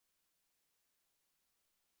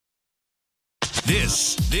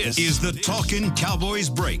This is the Talkin' Cowboys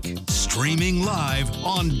Break, streaming live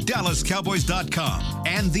on DallasCowboys.com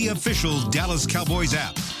and the official Dallas Cowboys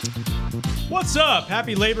app. What's up?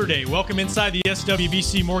 Happy Labor Day. Welcome inside the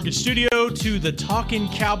SWBC Mortgage Studio to the Talkin'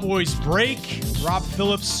 Cowboys Break. Rob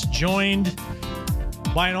Phillips joined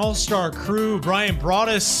by an all-star crew. Brian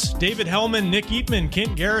Broaddus, David Hellman, Nick Eatman,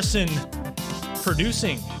 Kent Garrison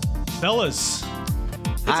producing. Fellas.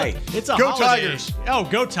 Hi. It's a Go holiday. Tigers. Oh,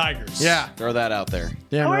 go Tigers. Yeah, Throw that out there.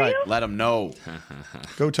 damn right. Let them know.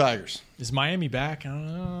 Go Tigers. Is Miami back? I don't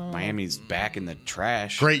know. Miami's back in the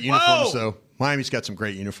trash. Great uniforms, though. Miami's got some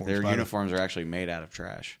great uniforms. Their by the way. uniforms are actually made out of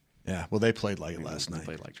trash. Yeah, well, they played like it last They night.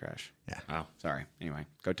 played like trash. Yeah. Wow. Sorry. Anyway,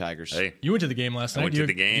 go Tigers. Hey, You went to the game last night. went to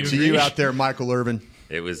the game. To you out there, Michael Irvin.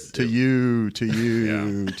 it was To you, to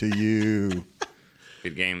you, to you.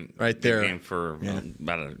 good game. Right Good there. game for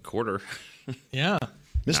about a quarter. Yeah.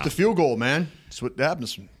 Missed the field goal, man. That's what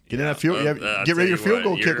happens. Get in that field. Well, I'll get rid of tell your you field what,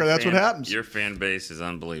 goal your kicker. That's what happens. Your fan base is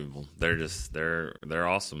unbelievable. They're just they're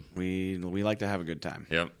awesome. We like to have a good time.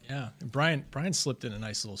 Yep. Yeah. And Brian slipped in a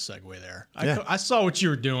nice little segue there. Yeah. I saw what you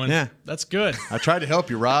were doing. Yeah. That's good. I tried to help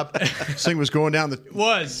you, Rob. This thing was going down the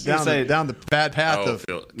down the bad path of.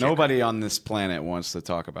 Nobody on this planet wants to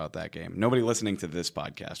talk about that game. Nobody listening to this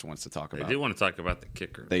podcast wants to talk They about do it. want to talk about the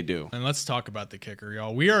kicker. They do. And let's talk about the kicker,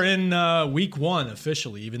 y'all. We are in week 1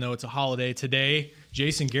 officially, even though it's a holiday today.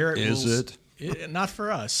 Jason Garrett Is rules. it? Not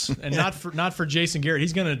for us, and not for Jason Garrett.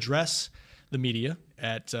 He's going to address the media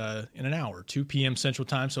at in an hour, 2 p.m. Central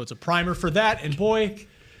Time. So it's a primer for that. And boy,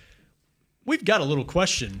 we've got a little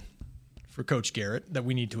question for Coach Garrett that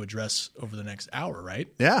we need to address over the next hour, right?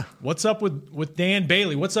 Yeah. What's up with Dan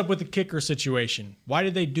Bailey? What's up with the kicker situation? Why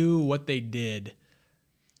did they do what they did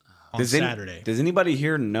on Saturday? Does anybody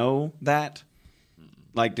here know that?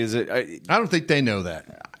 Like, does it? I don't think they know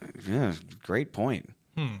that. Yeah, great point.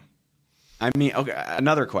 I mean, okay,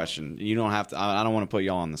 another question. You don't have to. I don't want to put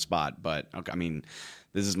y'all on the spot, but okay, I mean,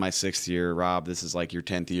 this is my 6th year, Rob. This is like your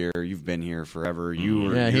 10th year. You've been here forever.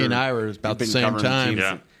 Yeah, he and I were about the same time.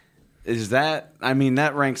 Yeah. Is that? I mean,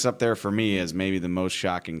 that ranks up there for me as maybe the most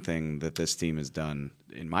shocking thing that this team has done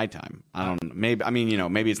in my time. I don't. Maybe. I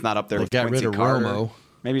mean, maybe it's not up there They with got Quincy rid of Carter. Romo.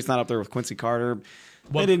 Maybe it's not up there with Quincy Carter.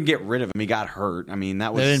 Well, they didn't get rid of him. He got hurt. I mean,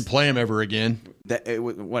 that was They didn't play him ever again.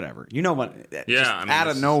 whatever. You know what? Yeah, just I mean, out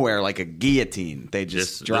of this- nowhere, like a guillotine, they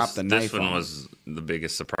just dropped the knife. This one on him. was the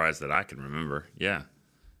biggest surprise that I can remember. Yeah.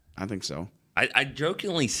 I think so. I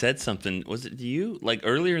jokingly said something. Was it to you? Like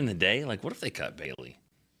earlier in the day? Like, what if they cut Bailey?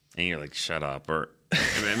 And you're like, shut up. Or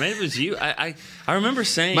maybe it was you. I remember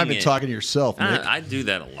saying Might be it. talking to yourself, Nick. I do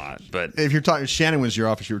that a lot, but If you're talking, Shannon was your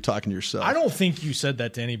office. You were talking to yourself. I don't think you said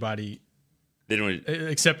that to anybody they don't.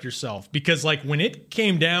 except yourself, because like when it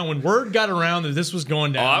came down, when word got around that this was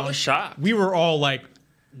going down, I was shocked. We were all like,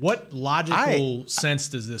 what logical sense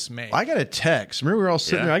does this make? I got a text. Remember, we were all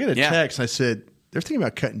sitting Yeah. there. I got a Yeah. text. And I said, they're thinking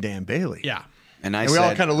about cutting Dan Bailey. Yeah. And we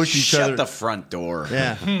all kinda looked at each Shut other. the front door.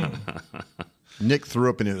 Yeah. Nick threw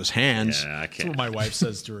up into his hands. Yeah, I That's what can't. my wife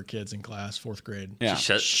says to her kids in class, 4th grade. Yeah.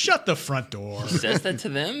 Shut the front door. Says that to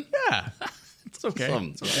them? Yeah. It's okay.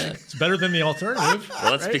 Some- It's better than the alternative.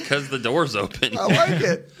 Well, that's because the door's open. I like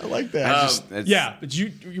it. I like that. It's- Yeah, but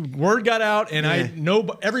word got out, and I know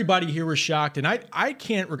everybody here was shocked. And I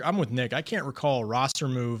can't. I'm with Nick. I can't recall a roster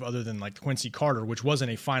move other than like Quincy Carter, which wasn't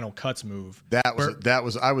a final cuts move. that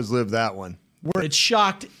was I was lived that one. Where it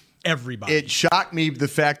shocked everybody. It shocked me the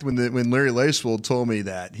fact when Larry Lacewold told me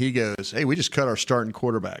that. He goes, "Hey, we just cut our starting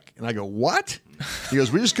quarterback," and I go, "What?" He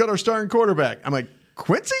goes, "We just cut our starting quarterback." I'm like,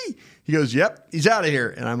 "Quincy?" He goes, "Yep, he's out of here."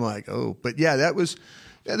 And I'm like, "Oh," but yeah, that was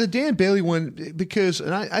the Dan Bailey one because,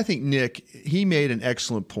 and I think Nick he made an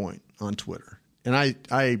excellent point on Twitter, and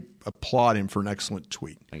I applaud him for an excellent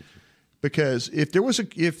tweet. Thank you. Because if there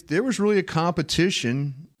was really a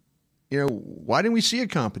competition, why didn't we see a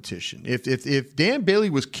competition? If Dan Bailey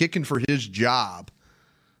was kicking for his job,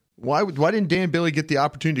 why didn't Dan Bailey get the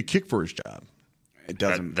opportunity to kick for his job? It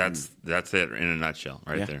doesn't. That's it in a nutshell,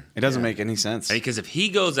 right there. It doesn't make any sense. Because if he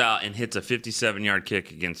goes out and hits a 57-yard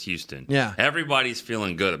kick against Houston, Yeah. everybody's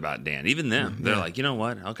feeling good about Dan. Even them. They're like, you know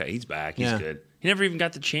what? Okay, he's back. He's Yeah. good. He never even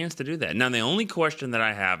got the chance to do that. Now, the only question that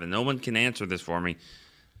I have, and no one can answer this for me,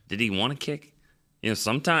 did he want to kick?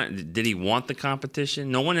 Sometimes did he want the competition?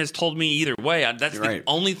 No one has told me either way. That's You're the right.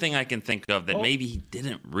 only thing I can think of that maybe he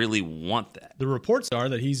didn't really want that. The reports are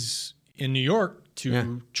that he's in New York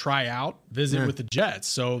to try out, visit with the Jets.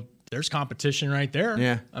 So there's competition right there.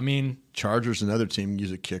 Yeah. I mean, Chargers, another team,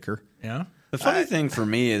 use a kicker. yeah. The funny thing for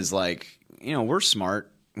me is like, we're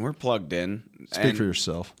smart. We're plugged in. Speak for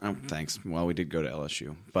yourself. Oh, thanks. Well, we did go to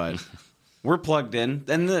LSU, but We're plugged in.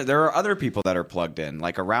 And there are other people that are plugged in.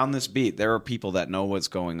 Like around this beat, there are people that know what's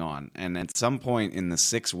going on. And at some point in the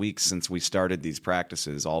 6 weeks since we started these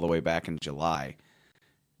practices all the way back in July,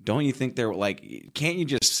 don't you think they're like, can't you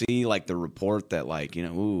just see like the report that like,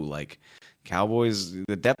 like Cowboys,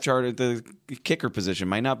 the depth chart at the kicker position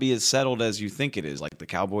might not be as settled as you think it is. Like the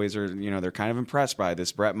Cowboys are, they're kind of impressed by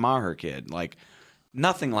this Brett Maher kid. Like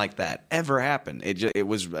nothing like that ever happened. It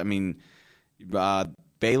was,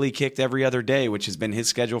 Bailey kicked every other day, which has been his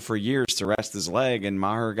schedule for years to rest his leg, and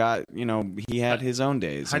Maher got, he had his own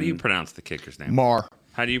days. How do you pronounce the kicker's name? Mar.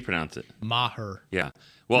 How do you pronounce it? Maher. Yeah.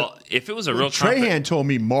 Well, if it was a real Trahan told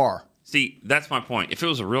me Mar. See, that's my point. If it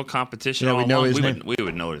was a real competition, Yeah, we know his name. we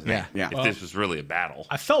would know his name. Yeah. If this was really a battle.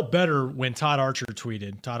 I felt better when Todd Archer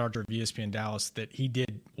tweeted, Todd Archer of ESPN Dallas, that he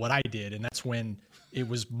did what I did, and that's when it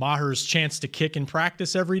was Maher's chance to kick in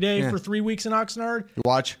practice every day for 3 weeks in Oxnard. You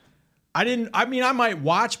watch? I might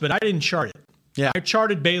watch, but I didn't chart it. Yeah. I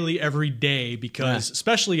charted Bailey every day because,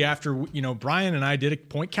 especially after, Brian and I did a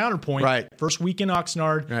point counterpoint. Right. First week in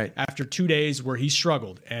Oxnard. Right. After 2 days where he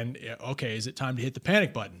struggled. And, okay, is it time to hit the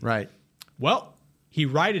panic button? Right. Well, he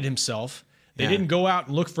righted himself. They didn't go out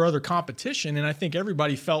and look for other competition, and I think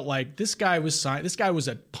everybody felt like this guy was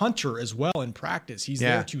a punter as well in practice. He's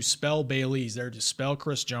there to spell Bailey. He's there to spell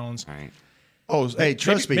Chris Jones. Right. Oh, hey,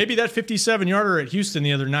 trust me. Maybe that 57-yarder at Houston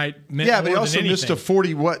the other night meant Yeah, but he more also than missed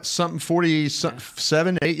anything. a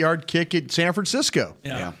 47, 8-yard kick at San Francisco.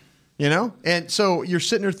 Yeah. And so you're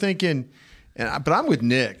sitting there thinking, but I'm with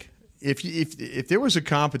Nick. If there was a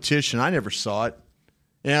competition, I never saw it.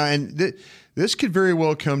 And this could very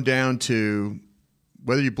well come down to,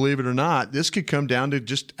 whether you believe it or not, this could come down to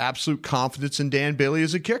just absolute confidence in Dan Bailey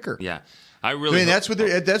as a kicker. Yeah. That's what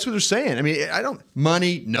they're saying. I mean,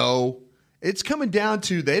 money, no. It's coming down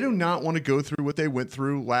to they do not want to go through what they went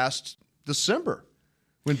through last December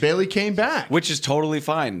when Bailey came back, which is totally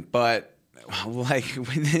fine, but like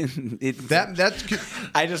that's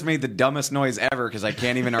I just made the dumbest noise ever because I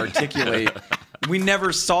can't even articulate. We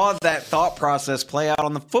never saw that thought process play out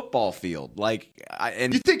on the football field. You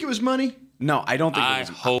think it was money? No, I don't think I it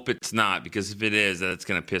was. hope it's not, because if it is, that's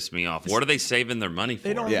going to piss me off. What are they saving their money for?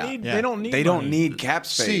 They don't need cap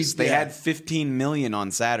space. They had $15 million on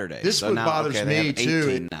Saturday. This would bother me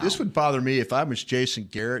too. Now. This would bother me if I was Jason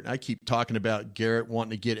Garrett. I keep talking about Garrett wanting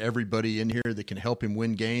to get everybody in here that can help him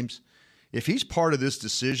win games. If he's part of this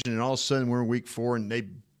decision and all of a sudden we're in week 4 and they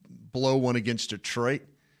blow one against Detroit,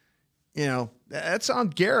 that's on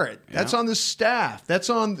Garrett. Yeah. That's on the staff. That's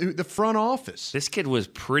on the front office. This kid was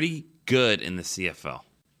pretty good in the CFL.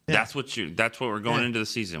 Yeah. That's what we're going into the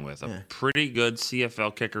season with. A pretty good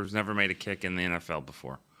CFL kicker who's never made a kick in the NFL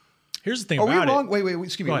before. Here's the thing about it. Are we wrong? Wait,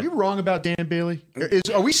 excuse me. Are we wrong about Dan Bailey?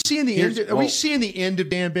 Are we seeing the end? Are we seeing the end of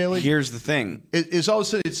Dan Bailey? Here's the thing: is all of a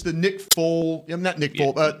sudden it's the Nick Folk? Not Nick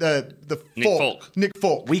Folk. Nick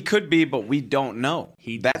Folk. We could be, but we don't know.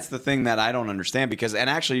 That's the thing that I don't understand. And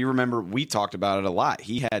actually, you remember we talked about it a lot.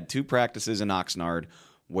 He had 2 practices in Oxnard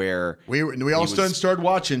where we all of a sudden started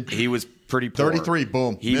watching. He was pretty poor. 33,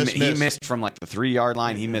 boom. He missed from like the 3-yard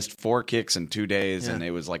line. He missed 4 kicks in 2 days, and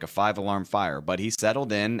it was like a 5-alarm fire. But he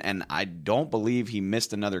settled in, and I don't believe he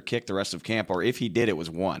missed another kick the rest of camp, or if he did, it was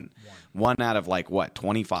one out of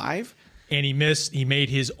 25. And he made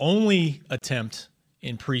his only attempt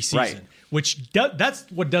in preseason, right. Which that's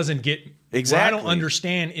what doesn't get. Exactly. What I don't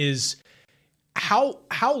understand is how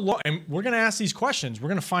long. And we're going to ask these questions. We're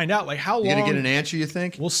going to find out how long. You're going to get an answer, you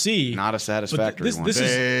think? We'll see. Not a satisfactory one. This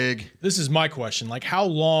is my question. How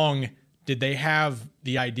long did they have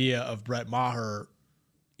the idea of Brett Maher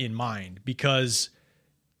in mind? Because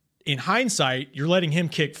in hindsight, you're letting him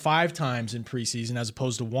kick 5 times in preseason as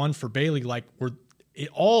opposed to 1 for Bailey.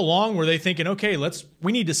 All along were they thinking, okay,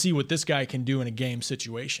 we need to see what this guy can do in a game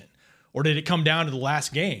situation? Or did it come down to the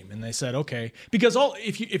last game and they said, okay, because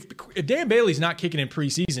if Dan Bailey's not kicking in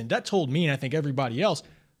preseason, that told me, and I think everybody else,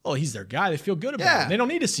 he's their guy. They feel good about him. They don't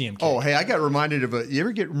need to see him kick. Oh, hey, I got reminded you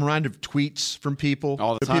ever get reminded of tweets from people?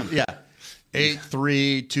 All the time. Yeah.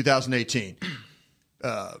 8/3/2018.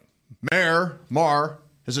 Mar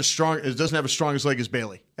doesn't have as strong as leg as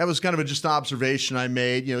Bailey. That was kind of just an observation I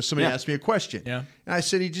made. Somebody asked me a question. Yeah. And I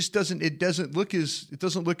said it doesn't look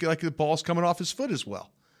like the ball's coming off his foot as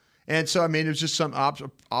well. And so, it was just some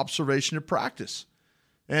observation of practice.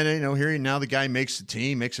 And, here now the guy makes the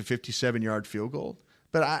team, makes a 57-yard field goal.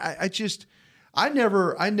 But I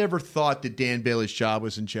never thought that Dan Bailey's job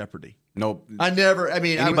was in jeopardy. Nope.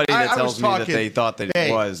 Anybody that tells me that they thought that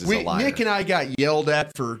it was is a liar. Nick and I got yelled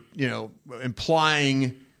at for,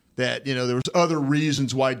 implying that, there was other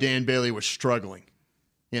reasons why Dan Bailey was struggling,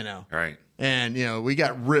 Right. And, we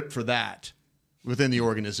got ripped for that within the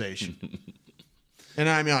organization. And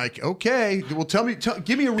I'm like, okay, well,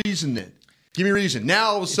 give me a reason then. Give me a reason. Now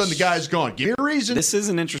all of a sudden the guy's gone. Give me a reason. This is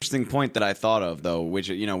an interesting point that I thought of, though, which,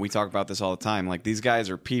 we talk about this all the time. Like, these guys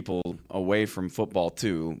are people away from football,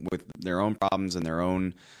 too, with their own problems and their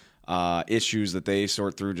own issues that they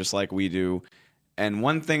sort through just like we do. And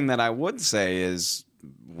one thing that I would say is,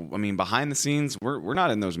 behind the scenes, we're not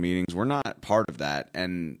in those meetings. We're not part of that.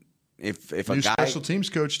 And if a guy, special teams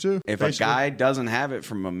coach too. If basically. A guy doesn't have it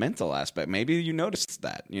from a mental aspect, maybe you noticed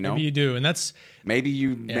that. Maybe you do, and that's maybe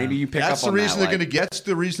you pick up on that. That's the reason they're going to get. That's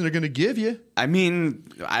the reason they're going to give you. I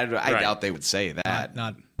doubt they would say that.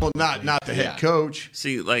 Not the head coach.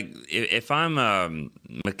 See, like if I'm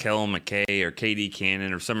Mikel McKay or KD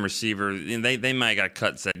Cannon or some receiver, they might got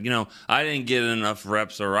cut. Said, I didn't get enough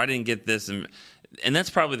reps or I didn't get this, and that's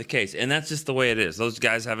probably the case. And that's just the way it is. Those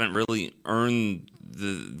guys haven't really earned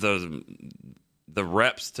the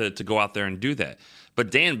reps to go out there and do that. But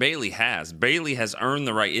Dan Bailey has. Bailey has earned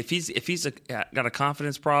the right. If he's got a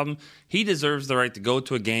confidence problem, he deserves the right to go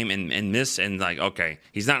to a game and miss and okay,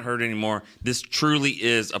 he's not hurt anymore. This truly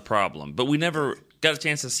is a problem. But we never got a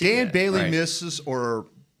chance to see Dan that. Bailey misses or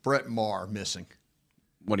Brett Maher missing.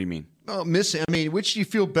 What do you mean? Oh, missing. Which do you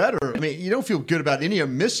feel better? You don't feel good about any of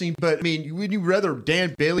them missing, but would you rather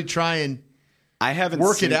Dan Bailey try and I haven't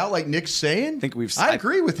work it out like Nick's saying? I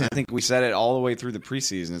agree with him. I think we said it all the way through the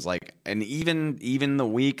preseason. It's like, and even the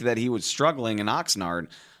week that he was struggling in Oxnard,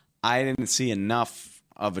 I didn't see enough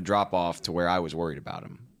of a drop off to where I was worried about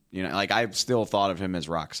him. I still thought of him as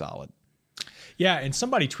rock solid. Yeah, and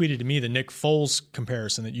somebody tweeted to me the Nick Foles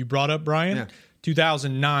comparison that you brought up, Brian. Yeah.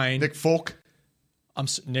 2009. Nick Folk.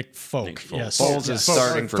 Nick Folk. Nick Folk. Yes. Foles is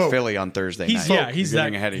starting for Philly on Thursday night. He's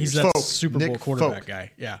that Super Bowl quarterback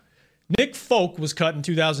guy. Yeah. Nick Folk was cut in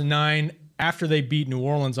 2009 after they beat New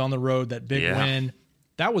Orleans on the road, that big win.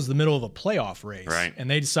 That was the middle of a playoff race. Right. And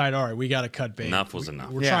they decided, all right, we got to cut bait. Enough was enough.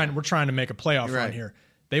 We're trying to make a playoff run here.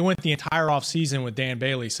 They went the entire offseason with Dan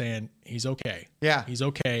Bailey saying he's okay. Yeah. He's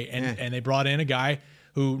okay. And they brought in a guy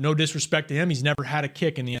who, no disrespect to him, he's never had a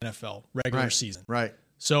kick in the NFL regular season. Right.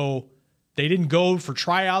 So they didn't go for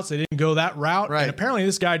tryouts. They didn't go that route. Right. And apparently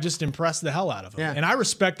this guy just impressed the hell out of him. Yeah. And I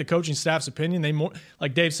respect the coaching staff's opinion.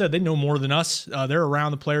 Like Dave said, they know more than us. They're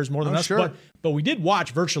around the players more than us. Sure. But we did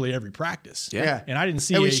watch virtually every practice. Yeah. And I didn't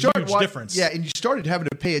see a huge difference. Yeah, and you started having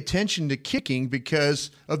to pay attention to kicking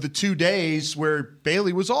because of the 2 days where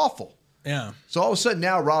Bailey was awful. Yeah. So all of a sudden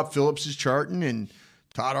now Rob Phillips is charting and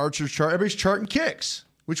Todd Archer's charting. Everybody's charting kicks,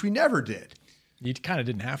 which we never did. You kind of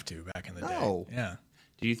didn't have to back in the day. Yeah.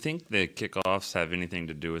 Do you think the kickoffs have anything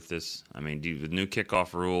to do with this? The new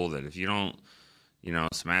kickoff rule that if you don't,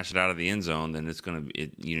 smash it out of the end zone, then it's going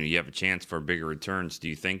to, you have a chance for bigger returns. Do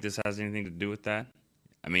you think this has anything to do with that?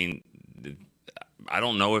 I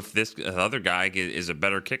don't know if this other guy is a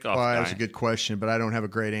better kickoff guy. That's a good question, but I don't have a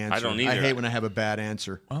great answer. I don't either. I hate when I have a bad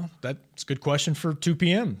answer. Well, that's a good question for 2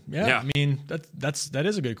 p.m. Yeah. That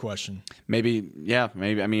is a good question. Maybe.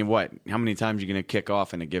 What? How many times are you going to kick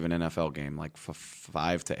off in a given NFL game? Like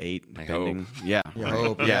 5 to 8, depending. I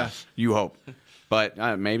hope. Yeah. You hope. But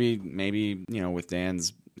maybe with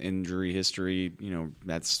Dan's injury history,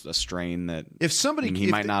 that's a strain that he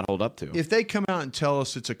might not hold up to. If they come out and tell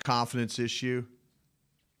us it's a confidence issue,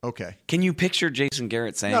 okay. Can you picture Jason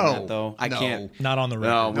Garrett saying that, though? I can't. Not on the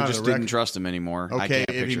record. No, we just didn't trust him anymore. Okay,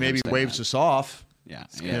 if he maybe waves us off. Yeah.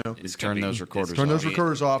 Turn those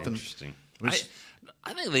recorders off. Interesting. I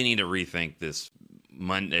think they need to rethink this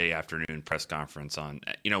Monday afternoon press conference on.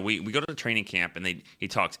 We go to the training camp and he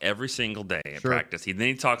talks every single day at practice. Then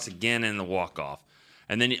he talks again in the walk-off.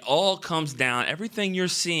 And then it all comes down, everything you're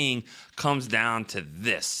seeing comes down to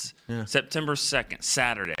this. Yeah. September 2nd,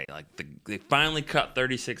 Saturday. They finally cut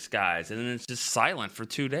 36 guys, and then it's just silent for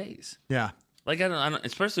 2 days. Yeah. I don't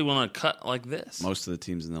especially when I cut like this. Most of the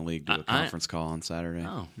teams in the league do a conference call on Saturday.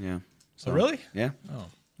 Oh. Yeah. So really? Yeah. Oh.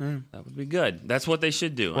 That would be good. That's what they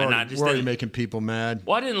should do. We're already making people mad.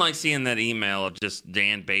 Well, I didn't like seeing that email of just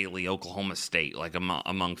Dan Bailey, Oklahoma State,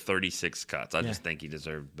 among 36 cuts. I just think he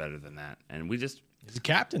deserved better than that. And he's a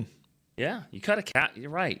captain. Yeah, you cut a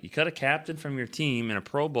You're right. You cut a captain from your team and a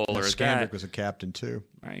Pro Bowler. Scandic was a captain too.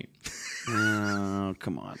 Right. Oh,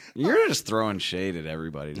 come on! You're just throwing shade at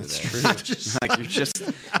everybody today. That's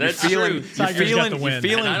you're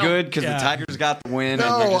feeling good because the Tigers got the win,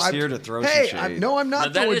 and you're just here to throw some shade. I'm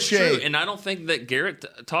not throwing shade. True, and I don't think that Garrett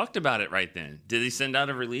talked about it right then. Did he send out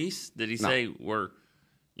a release? Did he say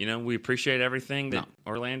we appreciate everything that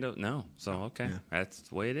Orlando? No. So okay, that's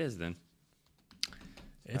the way it is then.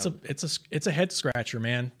 It's a head scratcher,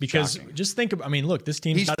 man. Because just think about. I mean, look, this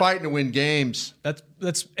team. He's fighting to win games. That's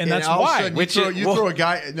all why. of a sudden you throw a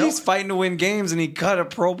guy. No, He's fighting to win games, and he cut a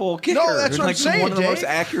Pro Bowl kicker. No, that's what I'm saying. One of the Dave. most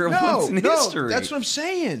accurate ones in history. That's what I'm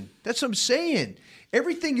saying. That's what I'm saying.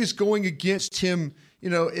 Everything is going against him. You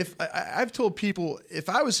know, if I've told people, if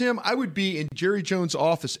I was him, I would be in Jerry Jones'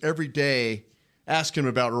 office every day asking him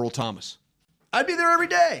about Earl Thomas. I'd be there every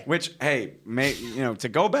day. Which, hey, to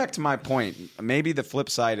go back to my point, maybe the flip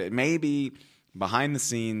side, maybe behind the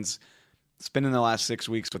scenes, spending the last 6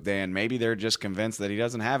 weeks with Dan, maybe they're just convinced that he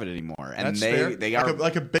doesn't have it anymore, and they are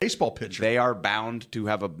like a baseball pitcher. They are bound to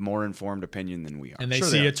have a more informed opinion than we are, and they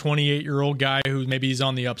see a 28-year-old guy who maybe he's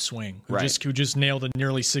on the upswing, who just nailed a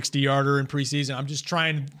nearly 60-yarder in preseason. I'm just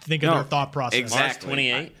trying to think of their thought process. Exactly.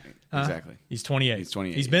 28. Exactly. He's 28.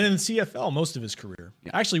 He's been in the CFL most of his career.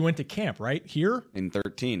 Yeah. Actually went to camp right here in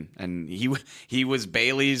 13, and he was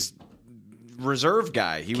Bailey's reserve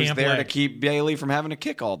guy. He was there to keep Bailey from having to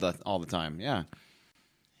kick all the time. Yeah,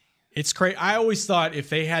 it's crazy. I always thought if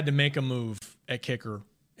they had to make a move at kicker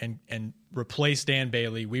and replace Dan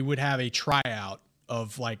Bailey, we would have a tryout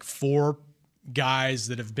of like 4 guys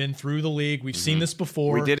that have been through the league. We've seen this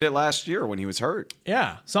before. We did it last year when he was hurt.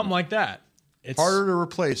 Yeah, something like that. It's harder to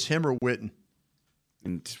replace him or Witten.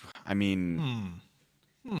 And I mean,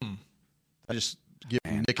 I just give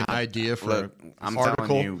Nick an idea for I'm article.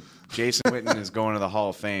 telling you, Jason Witten is going to the Hall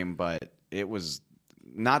of Fame, but it was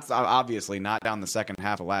not obviously not down the second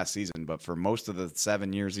half of last season, but for most of the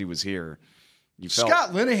 7 years he was here. Scott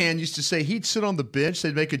Linehan used to say he'd sit on the bench,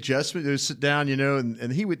 they'd make adjustments, they'd sit down, and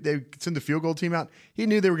they'd send the field goal team out. He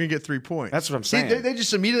knew they were going to get 3 points. That's what I'm saying. They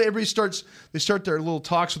just immediately start their little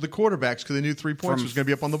talks with the quarterbacks because they knew 3 points was going to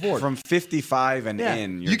be up on the board. From 55 and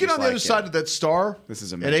in, you get on the other side of that star. This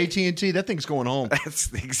is amazing. At AT&T, that thing's going home.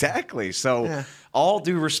 That's exactly. So all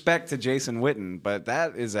due respect to Jason Witten, but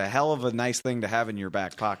that is a hell of a nice thing to have in your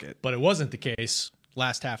back pocket. But it wasn't the case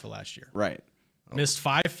last half of last year. Right. Missed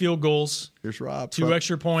 5 field goals. Here's Rob. 2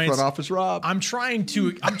 extra points. Front office Rob. I'm trying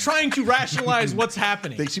to rationalize what's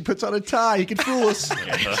happening. Thinks he puts on a tie. He can fool us.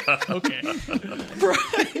 Okay.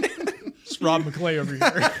 It's Rob McClay over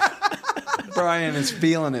here. Brian is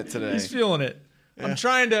feeling it today. He's feeling it. Yeah. I'm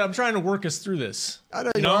trying to work us through this. I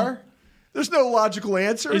know you are. There's no logical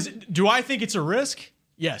answer. Do I think it's a risk?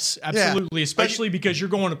 Yes, absolutely. Yeah. Especially because you're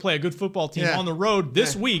going to play a good football team on the road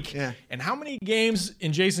this week. Yeah. And how many games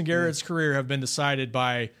in Jason Garrett's career have been decided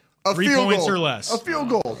by 3 points or less? A field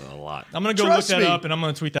goal. A lot. I'm going to go look that up, and I'm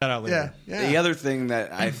going to tweet that out later. Yeah. The other thing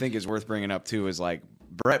that I think is worth bringing up, too, is like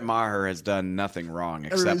Brett Maher has done nothing wrong.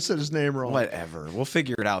 Everybody said his name wrong. Whatever. We'll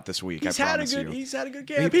figure it out this week. He's had a good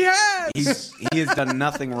camp. He has. He has done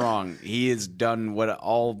nothing wrong. He has done what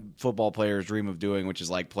all football players dream of doing, which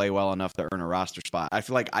is like play well enough to earn a roster spot. I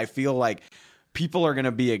feel like people are going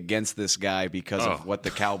to be against this guy because of what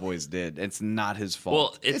the Cowboys did. It's not his fault.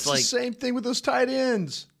 Well, it's like the same thing with those tight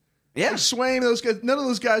ends. Yeah, like Swaim, those guys. None of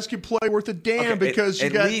those guys can play worth a damn because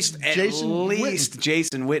Jason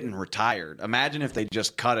Jason Witten retired. Imagine if they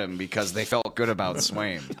just cut him because they felt good about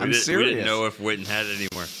Swaim. I'm serious. We didn't know if Witten had it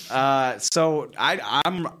anymore. So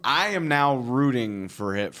I am now rooting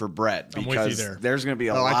for Brett because there's going to be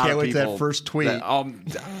a lot of people. I can't wait that first tweet.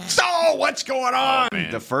 So what's going on?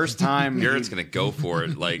 Man. The first time Garrett's going to go for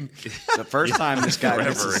it like the first time this guy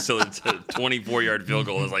forever until it's a 24-yard field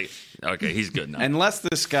goal is like. Okay, he's good now. Unless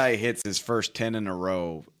this guy hits his first 10 in a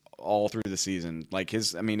row all through the season,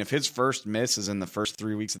 if his first miss is in the first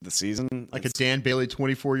 3 weeks of the season, like a Dan Bailey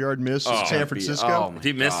 24-yard miss in San Francisco. If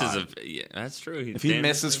he misses, that's true. If he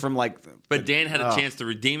misses from but Dan had a chance to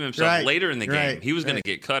redeem himself later in the game. He was going to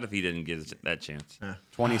get cut if he didn't get that chance.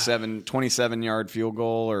 27-yard field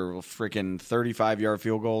goal or freaking 35-yard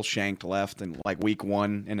field goal shanked left in like week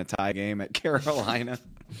 1 in a tie game at Carolina.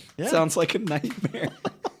 Sounds like a nightmare.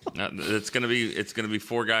 No, it's gonna be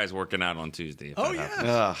 4 guys working out on Tuesday.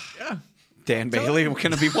 Yeah. Dan Bailey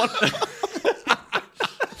going to be one.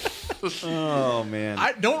 Oh man!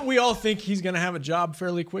 Don't we all think he's going to have a job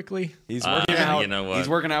fairly quickly? He's working out. You know what? He's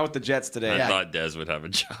working out with the Jets today. I thought Dez would have a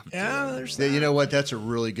job. Yeah, there's that. You know what? That's a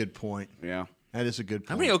really good point. Yeah, that is a good point.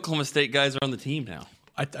 How many Oklahoma State guys are on the team now?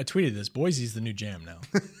 I tweeted this. Boise's the new jam now.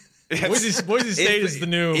 Boise State is the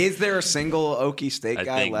new. Is there a single Okie State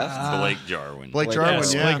guy left? Blake Jarwin. Blake Jarwin,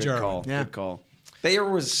 Blake Jarwin. Good call. There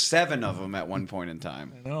was 7 of them at one point in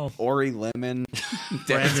time. I know. Ori Lemon,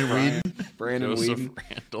 Brandon Weeden,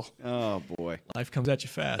 Randall. Oh boy, life comes at you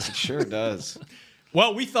fast. It sure does.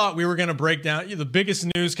 Well, we thought we were going to break down. The biggest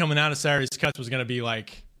news coming out of Saturday's Cuts was going to be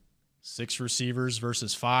like 6 receivers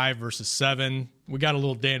versus 5 versus 7. We got a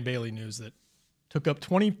little Dan Bailey news that Took up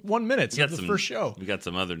 21 minutes of the first show. We got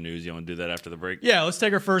some other news. You want to do that after the break? Yeah, let's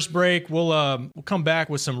take our first break. We'll come back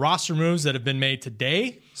with some roster moves that have been made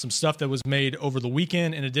today, some stuff that was made over the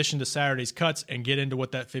weekend in addition to Saturday's cuts, and get into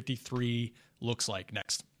what that 53 looks like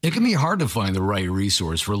next. It can be hard to find the right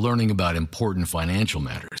resource for learning about important financial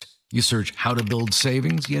matters. You search how to build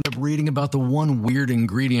savings, you end up reading about the one weird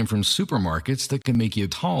ingredient from supermarkets that can make you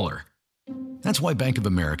taller. That's why Bank of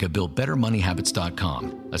America built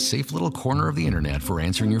BetterMoneyHabits.com, a safe little corner of the internet for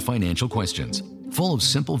answering your financial questions. Full of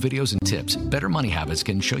simple videos and tips, Better Money Habits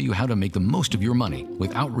can show you how to make the most of your money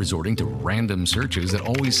without resorting to random searches that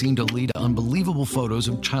always seem to lead to unbelievable photos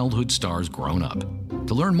of childhood stars grown up.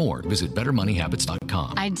 To learn more, visit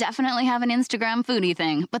BetterMoneyHabits.com. I definitely have an Instagram foodie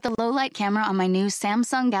thing, but the low-light camera on my new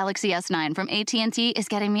Samsung Galaxy S9 from AT&T is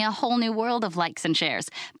getting me a whole new world of likes and shares.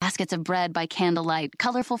 Baskets of bread by candlelight,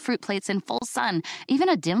 colorful fruit plates in full sun. Even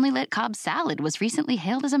a dimly lit Cobb salad was recently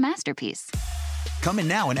hailed as a masterpiece. Come in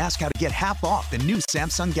now and ask how to get half off the new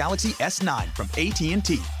Samsung Galaxy S9 from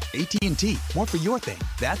AT&T. AT&T, more for your thing.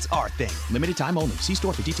 That's our thing. Limited time only. See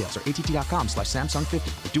store for details or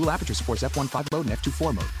att.com/Samsung50. The dual aperture supports f1.5 mode and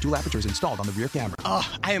f2.4 mode. Dual aperture is installed on the rear camera. Oh,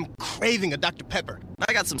 I am craving a Dr. Pepper.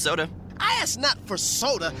 I got some soda. I asked not for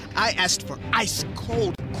soda. I asked for ice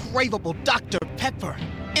cold, craveable Dr. Pepper.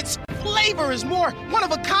 Its flavor is more one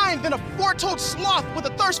of a kind than a four-toed sloth with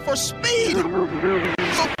a thirst for speed.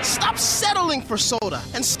 So stop settling for soda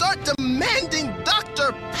and start demanding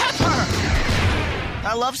Dr. Pepper.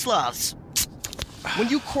 I love sloths. When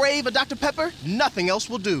you crave a Dr. Pepper, nothing else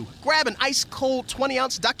will do. Grab an ice-cold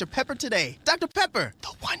 20-ounce Dr. Pepper today. Dr. Pepper,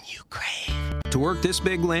 the one you crave. To work this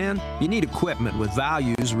big land, you need equipment with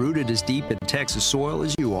values rooted as deep in Texas soil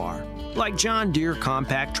as you are. Like John Deere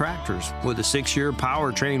compact tractors with a 6-year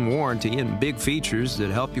powertrain warranty and big features that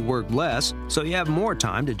help you work less so you have more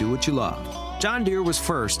time to do what you love. John Deere was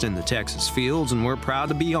first in the Texas fields, and we're proud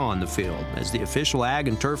to be on the field as the official ag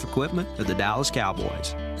and turf equipment of the Dallas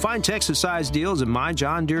Cowboys. Find Texas-sized deals at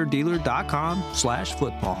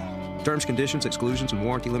myjohndeeredealer.com/football. Terms, conditions, exclusions, and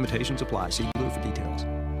warranty limitations apply. See Blue for details.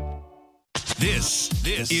 This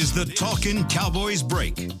is the Talkin' Cowboys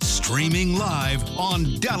Break, streaming live on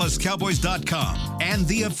DallasCowboys.com and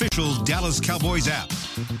the official Dallas Cowboys app.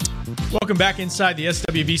 Welcome back inside the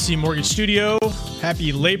SWBC Mortgage Studio.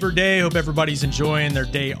 Happy Labor Day. Hope everybody's enjoying their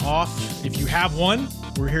day off. If you have one,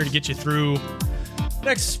 we're here to get you through the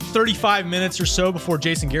next 35 minutes or so before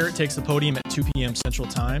Jason Garrett takes the podium at 2 p.m. Central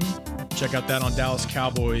Time. Check out that on Dallas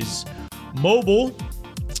Cowboys Mobile.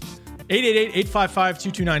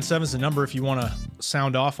 888-855-2297 is the number if you want to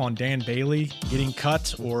sound off on Dan Bailey getting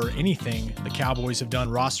cut or anything the Cowboys have done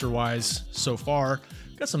roster-wise so far.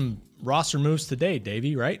 Got some roster moves today,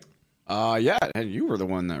 Davey, right? Yeah, you were the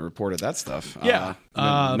one that reported that stuff. Yeah.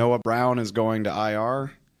 Noah Brown is going to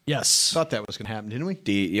IR. Yes. Thought that was going to happen, didn't we?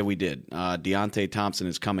 Yeah, we did. Deontay Thompson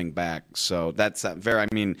is coming back. So that's very, I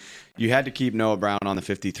mean, you had to keep Noah Brown on the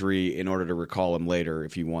 53 in order to recall him later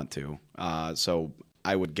if you want to. So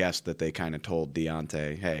I would guess that they kind of told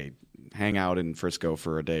Deontay, hey, hang out in Frisco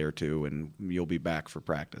for a day or two and you'll be back for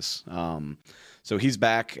practice. So he's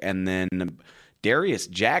back. And then Darius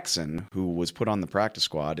Jackson, who was put on the practice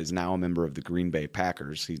squad, is now a member of the Green Bay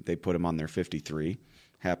Packers. They put him on their 53.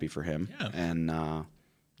 Happy for him. Yeah. And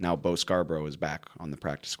now Bo Scarborough is back on the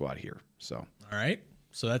practice squad here. So all right.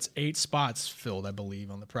 So that's 8 spots filled, I believe,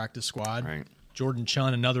 on the practice squad. Right. Jordan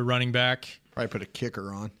Chun, another running back. Probably put a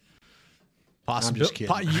kicker on. Possibly. I'm just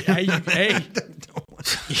kidding. Hey,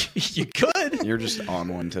 you could. you're just on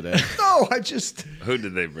one today. No, Who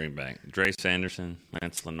did they bring back? Dre Sanderson,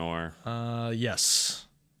 Lance Lenoir. Yes.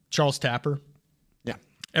 Charles Tapper. Yeah.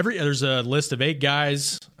 There's a list of 8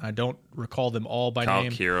 guys. I don't recall them all by Kyle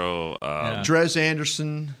name. Kiro. Drez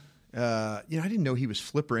Anderson. I didn't know he was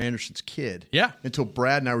Flipper Anderson's kid. Yeah. Until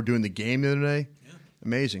Brad and I were doing the game the other day. Yeah.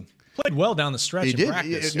 Amazing. Played well down the stretch He in did.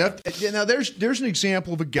 practice. Now there's an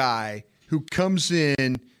example of a guy who comes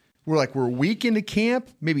in, we're a week into camp,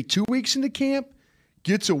 maybe 2 weeks into camp,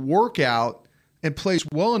 gets a workout, and plays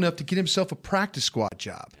well enough to get himself a practice squad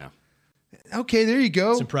job. Yeah. Okay, there you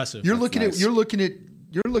go. It's impressive. You're looking at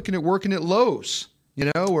working at Lowe's,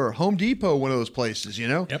 or Home Depot, one of those places,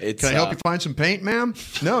 Yep. Can I help you find some paint, ma'am?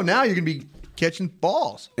 No, now you're going to be catching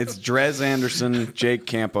balls. It's Drez Anderson, Jake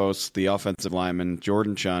Campos, the offensive lineman,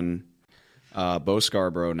 Jordan Chun, Bo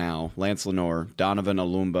Scarborough now, Lance Lenoir, Donovan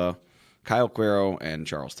Alumba, Kyle Quero, and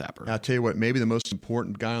Charles Tapper. I'll tell you what, maybe the most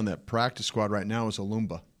important guy on that practice squad right now is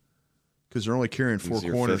Alumba, because they're only carrying 4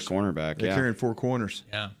 corners. Fifth cornerback, They're carrying 4 corners.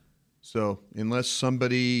 Yeah. So unless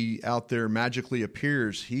somebody out there magically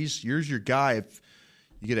appears, here's your guy. If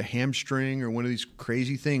you get a hamstring or one of these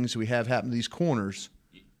crazy things we have happen to these corners,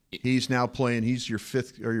 He's now playing. He's your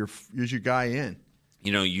fifth or here's your guy in.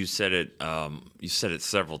 You know, you said it. You said it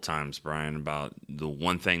several times, Brian, about the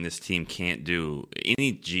one thing this team can't do.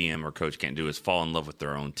 Any GM or coach can't do is fall in love with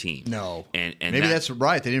their own team. No, and maybe that's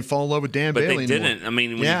right. They didn't fall in love with Dan Bailey. But they didn't. Anymore. I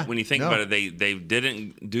mean, when you think about it, they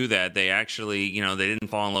didn't do that. They actually, they didn't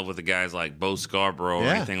fall in love with the guys like Bo Scarborough or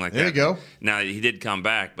anything like that. There you go. Now he did come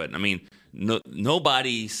back, but I mean.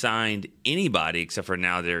 Nobody signed anybody except for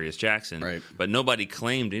now Darius Jackson, right? But nobody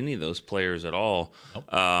claimed any of those players at all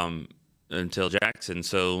until Jackson.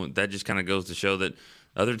 So that just kind of goes to show that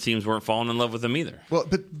other teams weren't falling in love with him either. Well,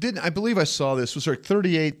 but I believe I saw this was like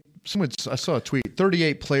 38. I saw a tweet.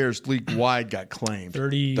 38 players league wide got claimed.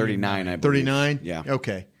 39, I believe. 39. Yeah.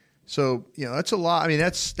 Okay. So that's a lot. I mean,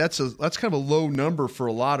 that's kind of a low number for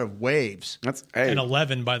a lot of waves. And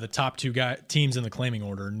 11 by the top two teams in the claiming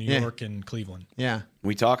order: New York and Cleveland. Yeah,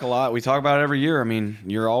 we talk a lot. We talk about it every year. I mean,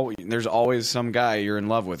 there's always some guy you're in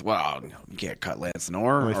love with. Well, you can't cut Lance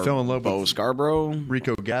Noor. I fell in love Bo with Scarborough.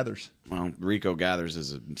 Rico Gathers. Well, Rico Gathers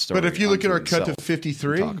is a story. But if you look at our cut to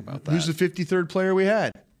 53, who's the 53rd player we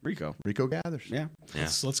had? Rico Gathers. Yeah.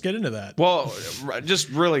 Let's get into that. Well, just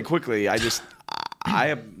really quickly, I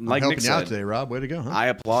like Nick said, out today, Rob. Way to go! Huh? I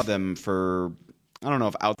applaud them for. I don't know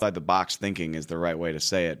if outside the box thinking is the right way to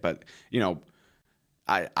say it, but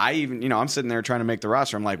I even I'm sitting there trying to make the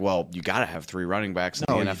roster. I'm like, well, you got to have 3 running backs in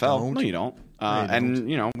the NFL. No, you don't.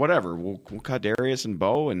 And whatever. We'll cut Darius and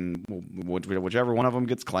Bo, and whichever one of them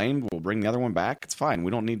gets claimed, we'll bring the other one back. It's fine.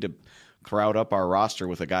 We don't need to crowd up our roster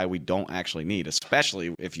with a guy we don't actually need,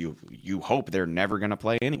 especially if you hope they're never going to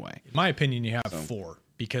play anyway. In my opinion, you have 4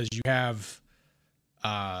 because you have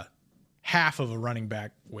half of a running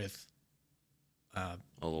back with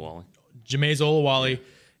Olawale. Jameis Olawale,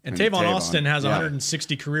 and Tavon Austin has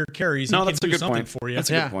 160 career carries. No, he that's can a do good something point. for you. That's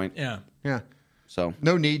a good point. Yeah. So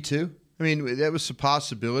no need to. I mean, that was a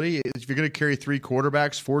possibility. If you're going to carry 3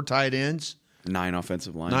 quarterbacks, 4 tight ends, 9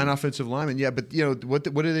 offensive linemen. 9 offensive linemen. Yeah, but what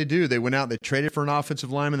did they do? They went out, they traded for an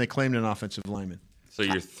offensive lineman, they claimed an offensive lineman. So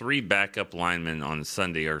your 3 backup linemen on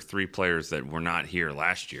Sunday are 3 players that were not here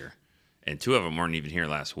last year, and 2 of them weren't even here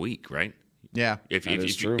last week, right? Yeah, if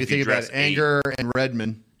you think about Anger and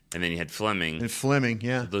Redmond, and then you had Fleming.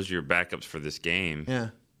 Yeah. So those are your backups for this game. Yeah.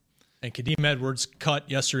 And Kadeem Edwards cut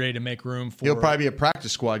yesterday to make room for. He'll probably be a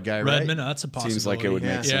practice squad guy, right? Redmond, that's a possibility. Seems like it would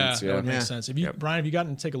make sense. That would make sense. Brian, have you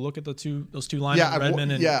gotten to take a look at those two linemen,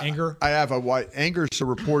 Redmond and Anger? I have. Anger's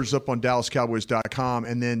report is up on DallasCowboys.com,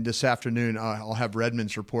 and then this afternoon I'll have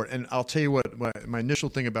Redmond's report. And I'll tell you what my initial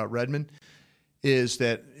thing about Redmond is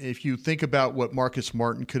that if you think about what Marcus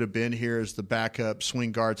Martin could have been here as the backup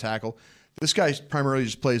swing guard tackle, this guy primarily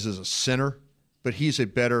just plays as a center, but he's a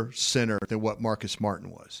better center than what Marcus Martin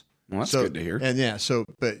was. Well, that's good to hear. And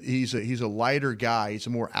but he's a lighter guy. He's a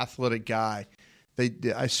more athletic guy.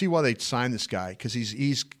 I see why they signed this guy because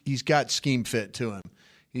he's got scheme fit to him.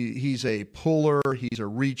 He's a puller. He's a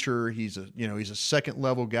reacher. He's a second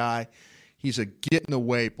level guy. He's a get in the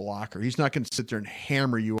way blocker. He's not going to sit there and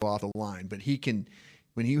hammer you off the line, but he can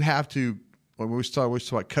when you have to. When we always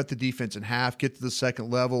talk about cut the defense in half, get to the second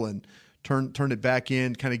level, and turn it back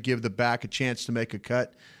in, kind of give the back a chance to make a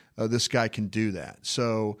cut. This guy can do that.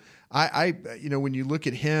 So I when you look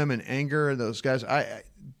at him and Anger and those guys,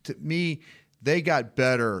 to me, they got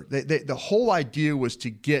better. The whole idea was to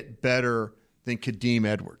get better than Kadeem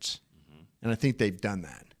Edwards, and I think they've done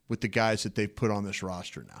that with the guys that they've put on this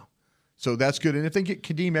roster now. So that's good. And if they get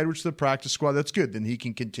Kadeem Edwards to the practice squad, that's good. Then he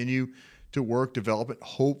can continue to work, develop it,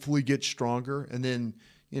 hopefully get stronger, and then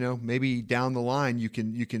maybe down the line you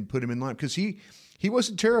can put him in line because he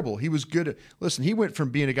wasn't terrible. He was good. Listen, he went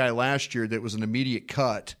from being a guy last year that was an immediate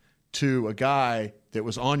cut to a guy that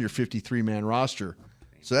was on your 53-man roster.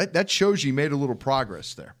 So that shows you made a little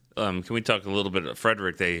progress there. Can we talk a little bit about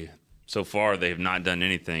Frederick? So far, they have not done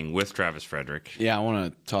anything with Travis Frederick. Yeah, I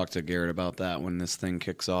want to talk to Garrett about that when this thing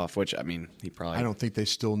kicks off, which, I mean, he probably... I don't think they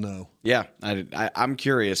still know. Yeah, I'm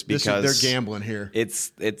curious because... They're gambling here.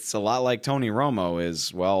 It's a lot like Tony Romo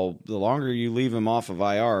is, well, the longer you leave him off of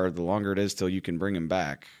IR, the longer it is till you can bring him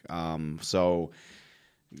back. So,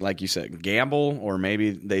 like you said, gamble, or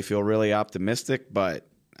maybe they feel really optimistic, but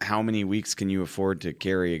how many weeks can you afford to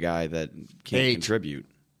carry a guy that can't contribute?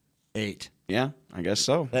 8. Yeah, I guess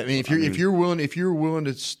so. I mean, if you're willing, I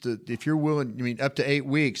mean, up to 8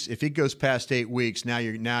 weeks. If it goes past 8 weeks, now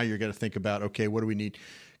you're going to think about, okay, what do we need?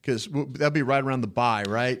 Because that'll be right around the bye,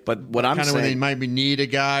 right? But what I'm saying, when they might need a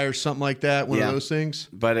guy or something like that, one of those things.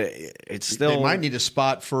 But it's still they might need a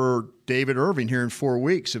spot for David Irving here in 4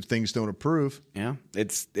 weeks if things don't improve. Yeah,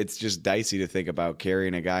 it's just dicey to think about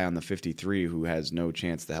carrying a guy on the 53 who has no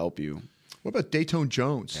chance to help you. What about Dayton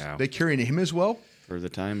Jones? Yeah. They carrying him as well? for the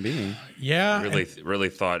time being. Yeah. Really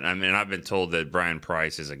thought. I mean, I've been told that Brian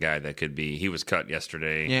Price is a guy that could be. He was cut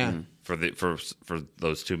yesterday. Yeah. For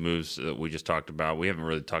those two moves that we just talked about. We haven't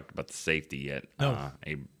really talked about the safety yet. No.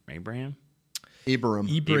 Ibrahim.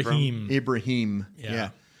 Yeah.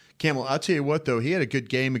 Camel, I'll tell you what, though, he had a good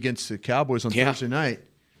game against the Cowboys on Thursday night.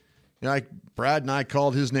 You know, Brad and I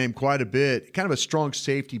called his name quite a bit. Kind of a strong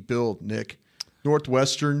safety build, Nick.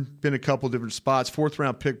 Northwestern, been a couple different spots.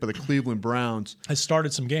 4th-round pick by the Cleveland Browns. Has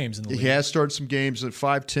started some games in the league. He has started some games at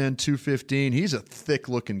 5'10", 215. He's a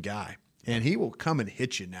thick-looking guy, and he will come and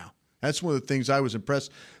hit you now. That's one of the things I was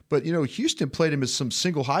impressed. But, you know, Houston played him as some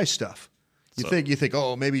single-high stuff. You think,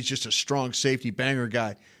 oh, maybe he's just a strong safety banger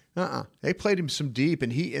guy. They played him some deep,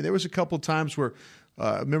 and there was a couple of times where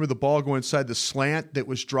remember the ball going inside the slant that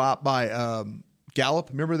was dropped by Gallup.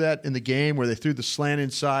 Remember that in the game where they threw the slant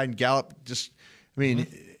inside and Gallup just – I mean,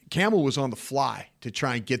 Campbell was on the fly to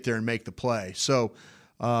try and get there and make the play. So,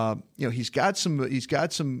 you know, he's got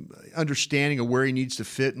some understanding of where he needs to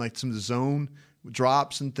fit, and like some of the zone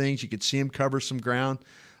drops and things. You could see him cover some ground.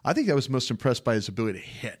 I think I was most impressed by his ability to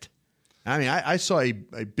hit. I mean, I saw a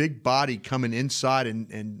big body coming inside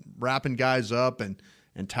and wrapping guys up and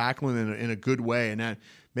tackling in a good way. And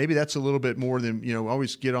maybe that's a little bit more than, you know,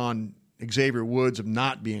 always get on Xavier Woods of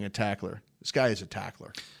not being a tackler. This guy is a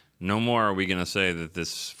tackler. No more are we going to say that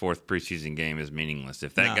this 4th preseason game is meaningless.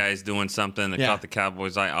 If that guy's doing something that caught the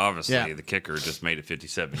Cowboys' eye, obviously the kicker just made a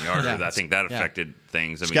 57-yarder. I think that affected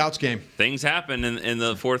things. I mean, Scouts game. Things happen in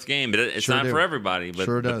the 4th game, but it's not for everybody, but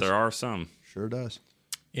there are some. Sure does.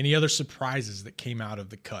 Any other surprises that came out of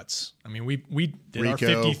the cuts? I mean, we did Rico,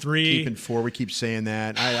 our 53. Keeping 4, we keep saying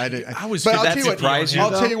that. I was. But I'll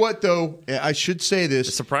tell you what, though. I should say this.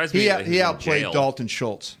 It surprised me that he outplayed Dalton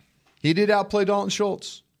Schultz. He did outplay Dalton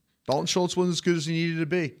Schultz. Dalton Schultz wasn't as good as he needed to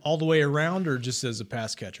be. All the way around, or just as a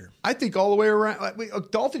pass catcher? I think all the way around.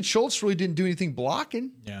 Dalton Schultz really didn't do anything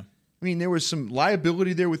blocking. Yeah. I mean, there was some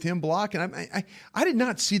liability there with him blocking. I did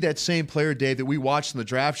not see that same player, Dave, that we watched in the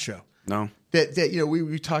draft show. No. That you know,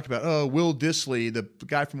 we talked about, Will Dissly, the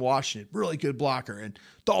guy from Washington, really good blocker, and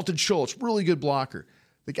Dalton Schultz, really good blocker.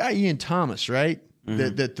 The guy Ian Thomas, right?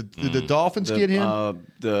 Mm-hmm. The Dolphins get him?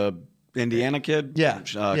 The Indiana kid? Yeah.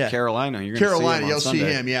 Carolina. You're going to see him on you'll Sunday.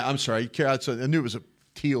 see him. Yeah, I'm sorry. I knew it was a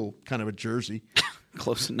teal kind of a jersey.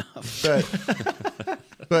 Close enough.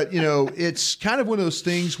 But, you know, it's kind of one of those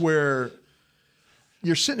things where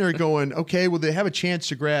you're sitting there going, okay, well, they have a chance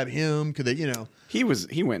to grab him. Could they, you know? He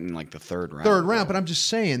went in like the 3rd round. But I'm just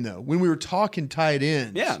saying, though, when we were talking tight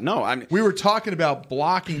ends. Yeah, no. We were talking about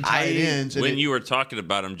blocking tight ends. When you were talking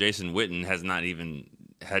about him, Jason Witten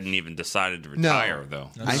hadn't even decided to retire, though.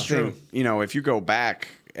 I think, you know, if you go back,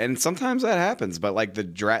 and sometimes that happens, but like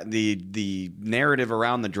the narrative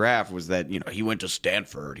around the draft was that, you know, he went to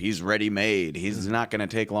Stanford, he's ready-made, he's not going to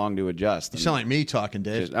take long to adjust. You sound like me talking,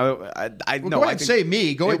 Dave. Go ahead and say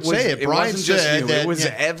me. Go ahead and say it. Brian said that. It was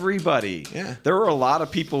everybody. Yeah. There were a lot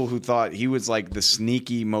of people who thought he was like the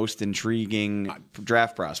sneaky, most intriguing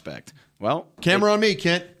draft prospect. Well, camera on me,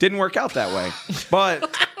 Kent. Didn't work out that way,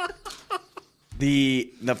 but. The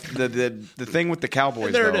thing with the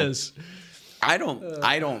Cowboys, there though, it is. I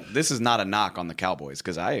don't. This is not a knock on the Cowboys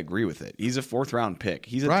because I agree with it. He's a 4th-round pick.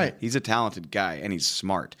 He's a talented guy and he's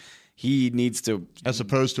smart. He needs to, as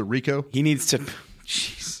opposed to Rico. He needs to.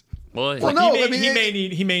 Jeez. Well,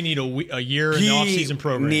 he may need a year in the offseason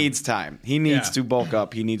program. He needs time. He needs to bulk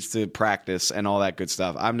up. He needs to practice and all that good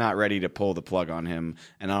stuff. I'm not ready to pull the plug on him,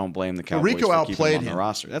 and I don't blame the Cowboys for keeping him on the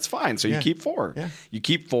roster. That's fine. So you keep 4. Yeah. You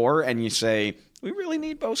keep 4, and you say, we really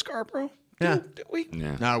need Bo Scarborough. Do we?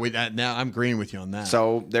 Yeah. No, now I'm agreeing with you on that.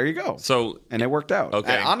 So there you go. And it worked out.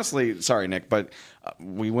 Okay. Honestly, sorry, Nick, but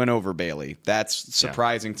we went over Bailey. That's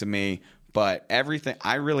surprising to me. But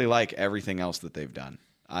I really like everything else that they've done.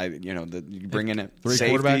 You bring in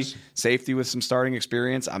safety with some starting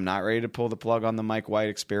experience. I'm not ready to pull the plug on the Mike White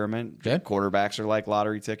experiment. Okay. Quarterbacks are like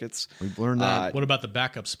lottery tickets. We've learned that. What about the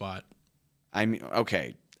backup spot? I mean,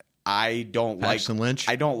 okay. I don't Paxton Lynch.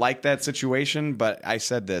 I don't like that situation, but I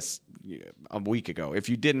said this a week ago. If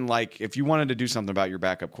you wanted to do something about your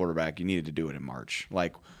backup quarterback, you needed to do it in March.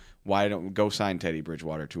 Like, why don't go sign Teddy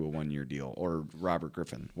Bridgewater to a 1-year deal or Robert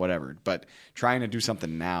Griffin, whatever. But trying to do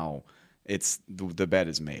something now, it's the bet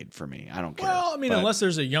is made for me. I don't care. Well, I mean, unless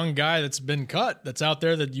there's a young guy that's been cut that's out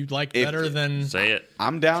there that you'd like better than say it.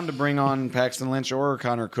 I'm down to bring on Paxton Lynch or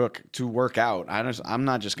Connor Cook to work out. I'm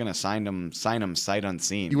not just going to sign them sight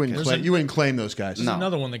unseen. You wouldn't claim those guys. There's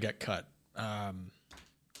another one that got cut.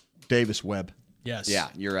 Davis Webb. Yes. Yeah,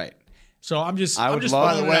 you're right. So I'm just throwing it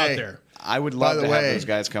out there. I would love to have those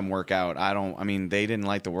guys come work out. They didn't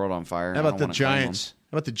light the world on fire. How about the Giants?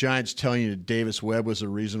 How about the Giants telling you that Davis Webb was the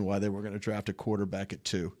reason why they were going to draft a quarterback at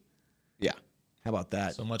 2? Yeah. How about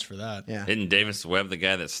that? So much for that. Yeah. Isn't Davis Webb the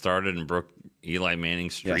guy that started and broke Eli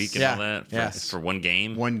Manning's streak and all that for one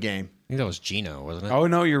game? One game. I think that was Geno, wasn't it? Oh,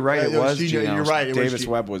 no, you're right. It was Geno. You're right. Davis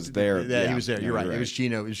Webb was there. Yeah, he was there. You're right. It was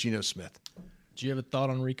Geno. It was Geno Smith. Do you have a thought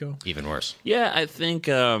on Rico? Even worse. Yeah, I think.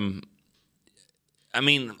 All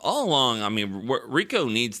along, Rico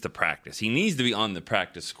needs to practice. He needs to be on the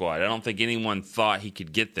practice squad. I don't think anyone thought he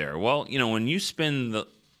could get there. Well, when you spend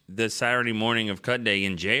the Saturday morning of cut day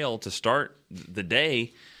in jail to start the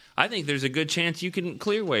day, I think there's a good chance you can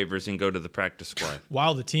clear waivers and go to the practice squad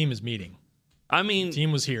while the team is meeting. The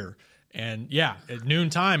team was here, and at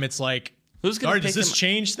noontime, it's like, who's going to does this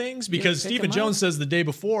change things? Because Stephen Jones says the day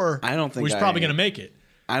before, I don't think he's probably going to make it.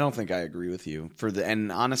 I don't think I agree with you and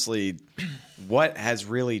honestly, what has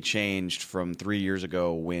really changed from 3 years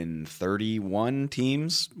ago when 31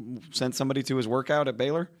 teams sent somebody to his workout at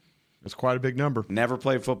Baylor? It's quite a big number. Never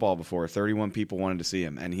played football before. 31 people wanted to see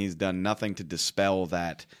him, and he's done nothing to dispel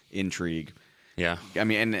that intrigue. Yeah.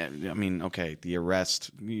 Okay, the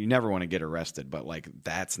arrest, you never want to get arrested, but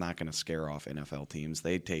that's not going to scare off NFL teams.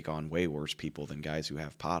 They take on way worse people than guys who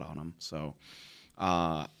have pot on them. So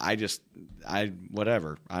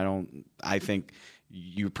whatever. I think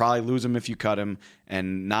you probably lose him if you cut him.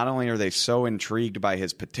 And not only are they so intrigued by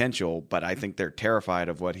his potential, but I think they're terrified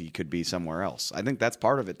of what he could be somewhere else. I think that's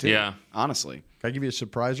part of it too. Yeah. Honestly. Can I give you a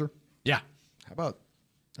surpriser? Yeah. How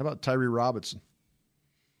about Tyree Robinson?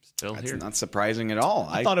 Still That's here. not surprising at all.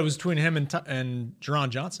 I thought it was between him and Jerron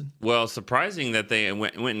Johnson. Well, surprising that they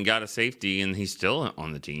went and got a safety and he's still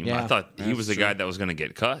on the team. Yeah. I thought he was the guy that was going to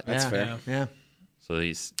get cut. That's fair. Yeah. So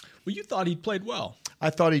he's. Well, you thought he played well.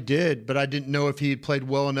 I thought he did, but I didn't know if he had played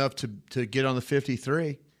well enough to get on the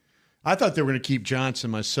 53. I thought they were going to keep Johnson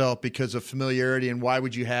myself because of familiarity. And why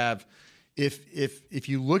would you have if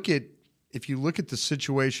you look at the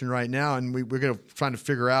situation right now, and we're going to trying to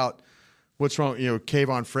figure out what's wrong.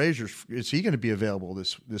 Kayvon Frazier, is he going to be available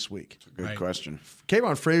this week? It's a good question.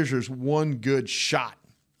 Kayvon Frazier's one good shot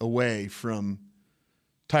away from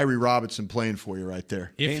Tyree Robinson playing for you right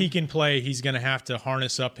there. If he can play, he's going to have to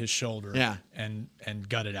harness up his shoulder and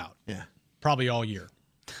gut it out. Yeah. Probably all year.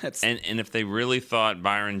 And if they really thought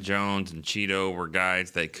Byron Jones and Cheeto were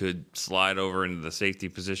guys that could slide over into the safety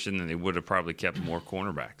position, then they would have probably kept more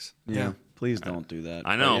cornerbacks. Yeah. Please don't do that.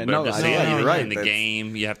 I know, but you're right. In the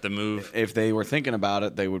game, you have to move. If they were thinking about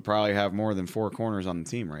it, they would probably have more than 4 corners on the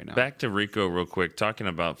team right now. Back to Rico real quick, talking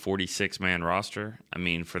about 46-man roster.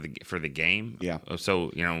 For the game. Yeah. So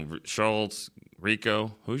Schultz,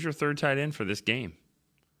 Rico. Who's your third tight end for this game?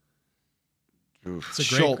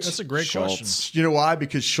 Schultz. That's a great question. You know why?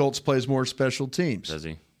 Because Schultz plays more special teams. Does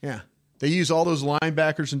he? Yeah. They use all those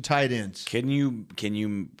linebackers and tight ends. Can you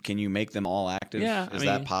make them all active? Yeah, Is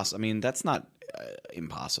that possible? That's not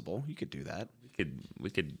impossible. You could do that.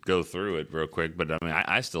 We could go through it real quick, but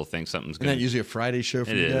I still think something's going to. Isn't that usually a Friday show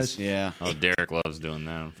for you guys? Yeah. Oh, Derek loves doing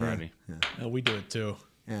that on Friday. Yeah. We do it too.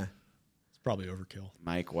 Yeah. It's probably overkill.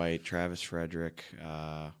 Mike White, Travis Frederick,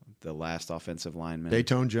 the last offensive lineman.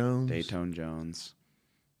 Dayton Jones.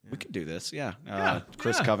 We could do this. Yeah.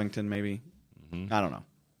 Chris Covington, maybe. Mm-hmm. I don't know.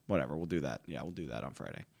 Whatever. We'll do that. Yeah, we'll do that on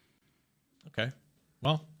Friday. Okay.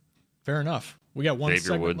 Well, fair enough. We got one Xavier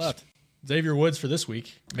segment Woods. left. Xavier Woods for this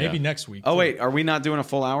week. Maybe next week. Oh, wait. Are we not doing a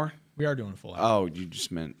full hour? We are doing a full hour. Oh, you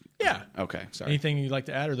just meant. Yeah. Okay. Sorry. Anything you'd like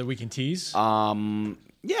to add or that we can tease?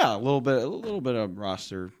 Yeah, a little bit of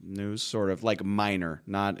roster news, sort of like minor,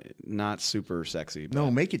 not super sexy. But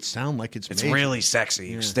No, make it sound like it's major. really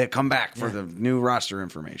sexy. Come back for the new roster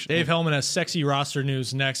information. Dave Hellman has sexy roster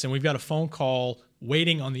news next, and we've got a phone call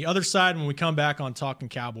waiting on the other side when we come back on Talking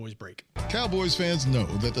Cowboys break. Cowboys fans know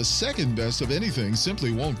that the second best of anything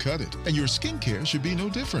simply won't cut it, and your skincare should be no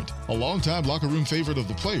different. A longtime locker room favorite of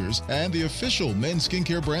the players and the official men's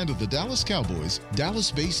skincare brand of the Dallas Cowboys,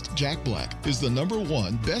 Dallas-based Jack Black is the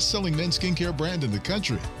 #1 best-selling men's skincare brand in the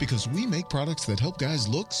country because we make products that help guys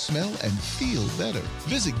look, smell, and feel better.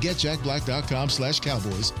 Visit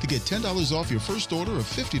getjackblack.com/cowboys to get $10 off your first order of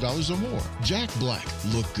 $50 or more. Jack Black.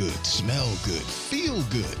 Look good, smell good, feel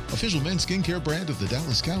good. Official men's skincare brand of the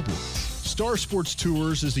Dallas Cowboys. Star Sports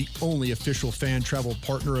Tours is the only official fan travel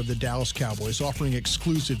partner of the Dallas Cowboys, offering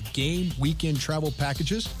exclusive game weekend travel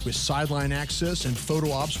packages with sideline access and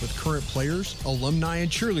photo ops with current players, alumni, and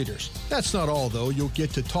cheerleaders. That's not all, though. You'll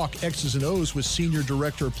get to talk X's and O's with Senior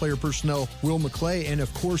Director of Player Personnel Will McClay, and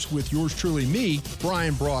of course with yours truly, me,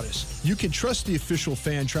 Brian Broaddus. You can trust the official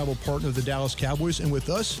fan travel partner of the Dallas Cowboys, and with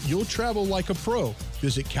us, you'll travel like a pro.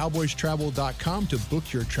 Visit cowboystravel.com to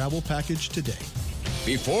book your travel package today.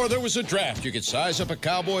 Before there was a draft, you could size up a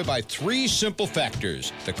cowboy by 3 simple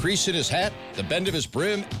factors: the crease in his hat, the bend of his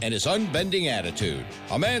brim, and his unbending attitude.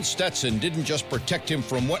 A man Stetson didn't just protect him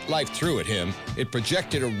from what life threw at him, it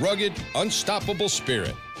projected a rugged, unstoppable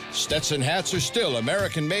spirit. Stetson hats are still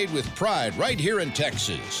American-made with pride right here in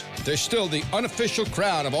Texas. They're still the unofficial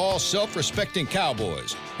crown of all self-respecting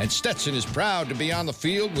cowboys, and Stetson is proud to be on the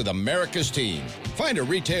field with America's team. Find a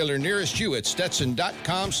retailer nearest you at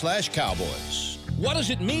stetson.com/cowboys. What does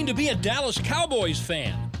it mean to be a Dallas Cowboys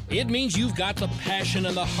fan? It means you've got the passion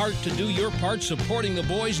and the heart to do your part supporting the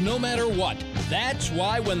boys no matter what. That's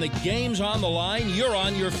why when the game's on the line, you're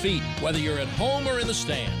on your feet, whether you're at home or in the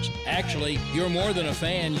stands. Actually, you're more than a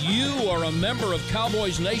fan. You are a member of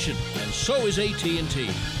Cowboys Nation, and so is AT&T,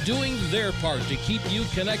 doing their part to keep you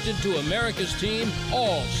connected to America's team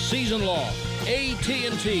all season long.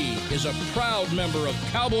 AT&T is a proud member of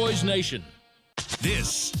Cowboys Nation.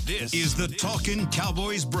 This is the Talkin'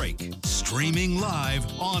 Cowboys Break, streaming live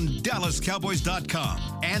on DallasCowboys.com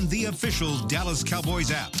and the official Dallas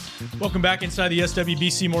Cowboys app. Welcome back inside the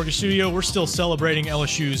SWBC Mortgage Studio. We're still celebrating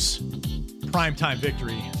LSU's primetime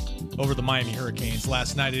victory over the Miami Hurricanes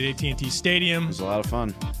last night at AT&T Stadium. It was a lot of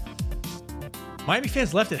fun. Miami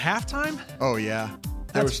fans left at halftime? Oh, yeah.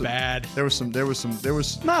 That's bad. There was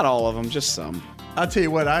not all of them, just some. I'll tell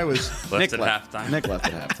you what, I was left at halftime. Nick left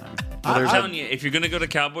at halftime. I'm telling you, if you're going to go to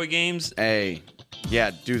Cowboy games, do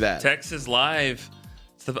that. Texas Live.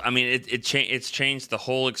 It's changed the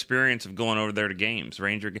whole experience of going over there to games.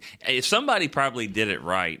 If somebody probably did it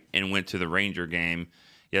right and went to the Ranger game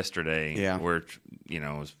yesterday, where it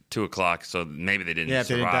was 2:00, so maybe they didn't survive.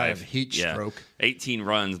 They didn't die of heat stroke. 18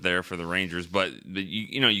 runs there for the Rangers, but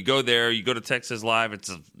you go there, you go to Texas Live.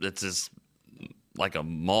 It's this like a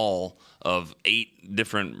mall of 8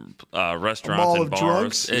 different restaurants and bars.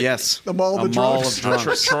 Drunks? Yes. The mall of drunks.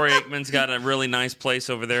 Troy Aikman's got a really nice place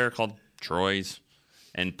over there called Troy's.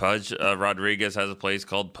 And Pudge Rodriguez has a place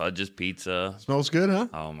called Pudge's Pizza. Smells good, huh?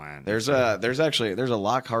 Oh man. There's a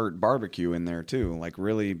Lockhart barbecue in there too, like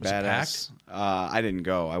really badass. I didn't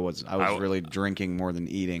go. I was really drinking more than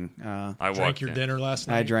eating. I drank your dinner last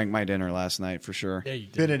night. I drank my dinner last night for sure. Yeah, you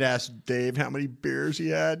did. Bennett asked Dave how many beers he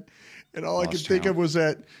had, and all I could think of was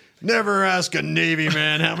that never ask a Navy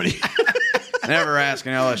man how many. Never ask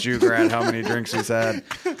an LSU grad how many drinks he's had.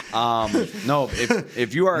 No,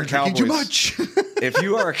 if you are a Cowboys, too much. If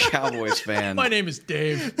you are a Cowboys fan, my name is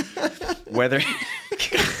Dave.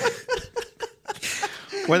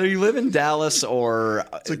 Whether you live in Dallas or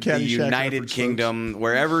the United Kingdom,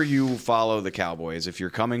 wherever you follow the Cowboys, if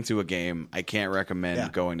you're coming to a game, I can't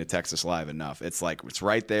recommend going to Texas Live enough. It's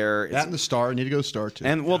right there. That and the Star. You need to go to Star too.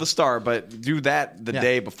 And the Star, but do that the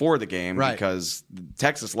day before the game because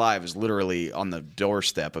Texas Live is literally on the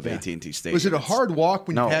doorstep of AT&T Stadium. Was it a hard walk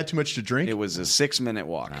when you had too much to drink? It was a 6-minute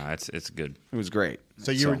walk. No, it's good. It was great.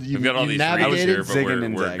 So we've got all these navigated regions here,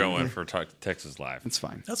 but we're going for Texas Live. It's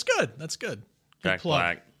fine. That's good. Jack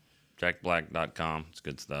Black. JackBlack.com. It's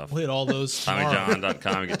good stuff. We'll hit all those.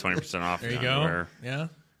 TommyJohn.com. You get 20% off. There you go. Yeah,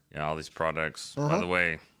 all these products. By the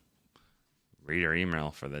way, read our email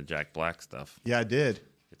for the Jack Black stuff. Yeah, I did.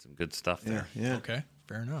 Get some good stuff there. Yeah. Okay.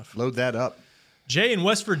 Fair enough. Load that up. Jay in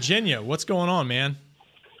West Virginia, what's going on, man?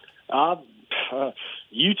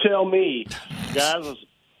 You tell me, guys.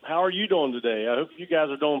 How are you doing today? I hope you guys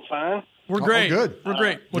are doing fine. We're great. Good. We're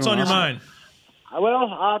great. What's on your mind?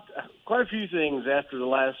 Well, quite a few things after the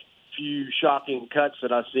last few shocking cuts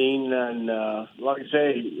that I've seen. And like I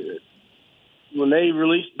say, when they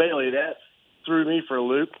released Bailey, that threw me for a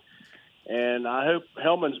loop. And I hope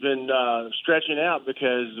Hellman's been stretching out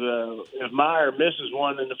because if Meyer misses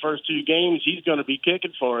one in the first 2 games, he's going to be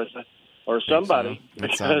kicking for us or somebody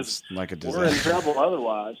That sounds like a disaster. we're in trouble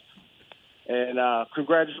otherwise. And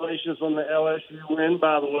congratulations on the LSU win,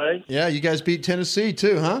 by the way. Yeah, you guys beat Tennessee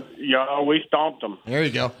too, huh? Yeah, we stomped them. There you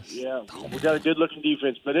go. Yeah, we got a good-looking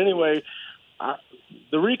defense. But anyway,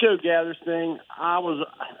 the Rico Gathers thing, I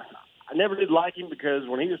never did like him because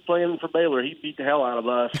when he was playing for Baylor, he beat the hell out of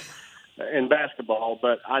us in basketball.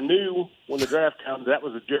 But I knew when the draft comes, that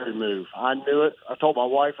was a Jerry move. I knew it. I told my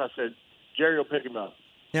wife, I said, Jerry will pick him up.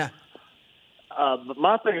 Yeah. But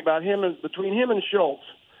my thing about him is between him and Schultz,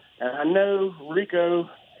 and I know Rico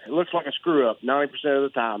it looks like a screw up 90% of the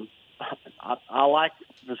time. I like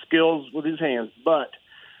the skills with his hands, but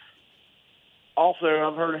also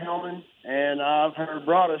I've heard Hellman and I've heard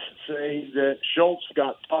Broadus say that Schultz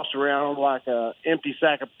got tossed around like an empty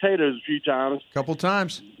sack of potatoes a few times. A couple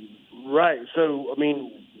times. Right. So, I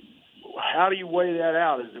mean, how do you weigh that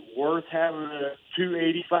out? Is it worth having a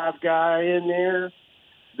 285 guy in there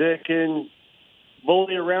that can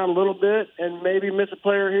bully around a little bit and maybe miss a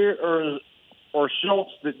player here, or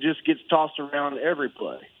Schultz that just gets tossed around every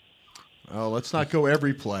play? Oh, let's not go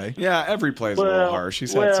every play. Yeah, every play is a little harsh.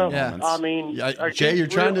 He's had some moments. I mean, Jay, you're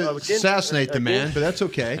trying to assassinate the man, but that's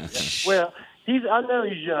okay. Well, I know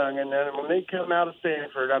he's young, and then when they come out of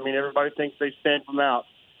Stanford, I mean, everybody thinks they stamp him out.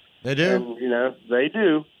 They do. And, they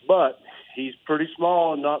do, but he's pretty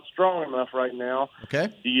small and not strong enough right now.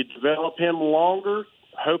 Okay. Do you develop him longer,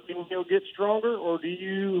 hoping he'll get stronger, or do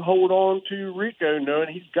you hold on to Rico knowing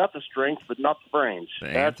he's got the strength but not the brains?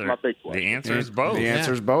 That's my big question. The answer is both. The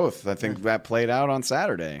answer is both. I think that played out on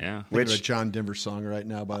Saturday. Yeah. Which a John Denver song right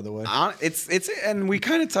now, by the way. It's and we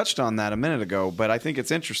kind of touched on that a minute ago, but I think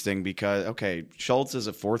it's interesting because Schultz is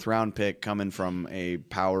a 4th-round pick coming from a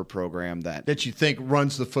power program that you think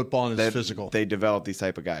runs the football and is physical. They develop these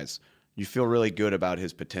type of guys. You feel really good about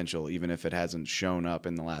his potential, even if it hasn't shown up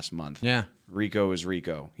in the last month. Yeah. Rico is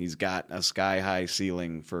Rico. He's got a sky-high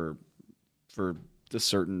ceiling for the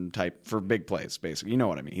certain type, for big plays, basically. You know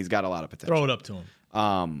what I mean? He's got a lot of potential. Throw it up to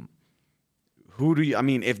him. Who do you – I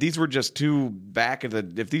mean, if these were just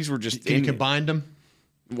if these were just – Can you combine them?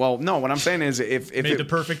 Well, no, what I'm saying is if Made the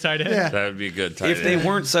perfect tight end. Yeah. That would be a good tight end. If they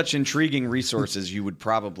weren't such intriguing resources, you would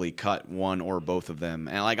probably cut one or both of them.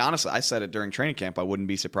 And honestly, I said it during training camp. I wouldn't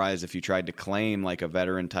be surprised if you tried to claim like a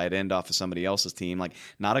veteran tight end off of somebody else's team, like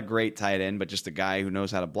not a great tight end, but just a guy who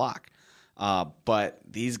knows how to block. But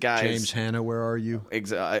these guys, James Hanna, where are you?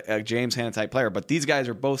 A James Hanna type player. But these guys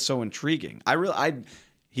are both so intriguing.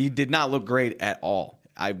 He did not look great at all.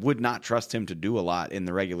 I would not trust him to do a lot in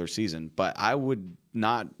the regular season, but I would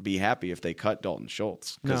not be happy if they cut Dalton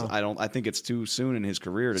Schultz because I think it's too soon in his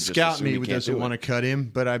career to just assume he can't doesn't want to cut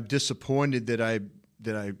him, but I'm disappointed that I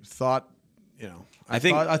thought, I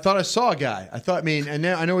thought I saw a guy. And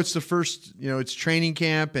now I know it's the first, it's training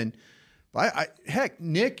camp, and heck,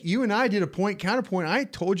 Nick, you and I did a counterpoint. I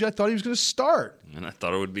told you I thought he was going to start, and I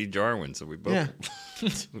thought it would be Jarwin, so we both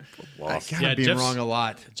lost. I'm being wrong a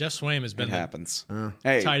lot. Jeff Swaim has been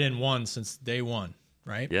tight end one since day one,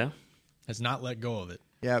 right? Yeah. Has not let go of it.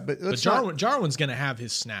 Yeah, but Jarwin's going to have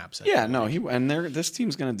his snaps. This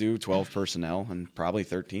team's going to do 12 personnel and probably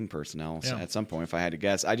 13 personnel at some point, if I had to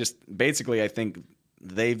guess. I think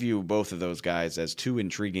they view both of those guys as too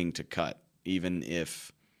intriguing to cut, even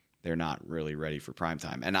if they're not really ready for prime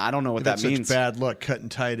time. And I don't know what that means. Such bad luck cutting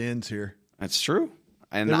tight ends here. That's true.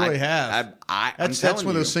 And they really have. That's one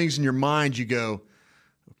of those things in your mind. You go,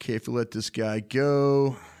 okay, if we let this guy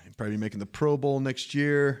go, he'll probably be making the Pro Bowl next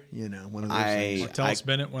year. One of those things. Martellus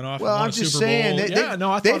Bennett went off. Well, and won I'm just Super saying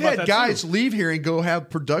Bowl. they've had guys leave here and go have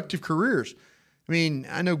productive careers. I mean,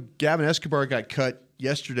 I know Gavin Escobar got cut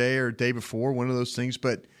yesterday or the day before, one of those things,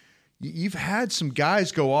 but you've had some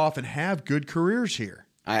guys go off and have good careers here.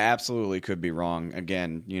 I absolutely could be wrong.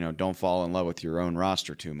 Again, don't fall in love with your own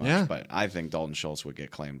roster too much, but I think Dalton Schultz would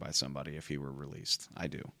get claimed by somebody if he were released. I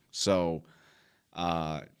do. So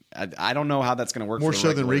I don't know how that's going to work. More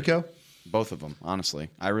so than Rico? Both of them, honestly.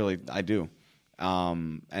 I do.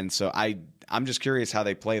 And so I'm just curious how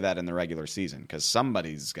they play that in the regular season because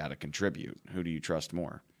somebody's got to contribute. Who do you trust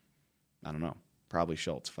more? I don't know. Probably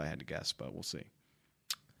Schultz if I had to guess, but we'll see.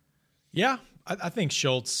 Yeah, I think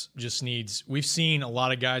Schultz just needs – we've seen a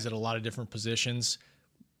lot of guys at a lot of different positions.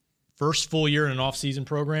 First full year in an off-season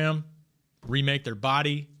program, remake their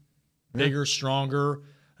body, bigger, stronger.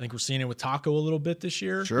 I think we're seeing it with Taco a little bit this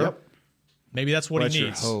year. Sure. Yep. Maybe that's what he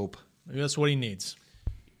needs. Your hope. Maybe that's what he needs.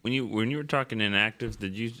 When you were talking inactives,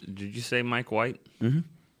 did you say Mike White? Mm-hmm.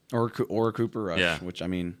 Or Cooper Rush, which I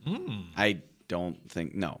mean, I don't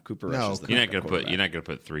think Cooper Rush is the you're not going to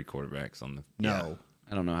put 3 quarterbacks on the No.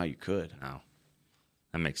 I don't know how you could. No.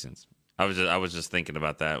 That makes sense. I was just thinking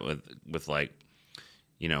about that with like,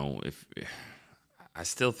 if I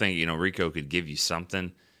still think, Rico could give you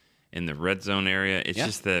something in the red zone area. It's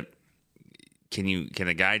just that can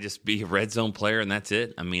a guy just be a red zone player and that's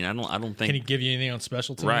it? I mean, I don't think. Can he give you anything on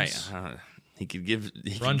special teams? Right. He could give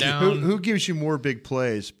run down. Who gives you more big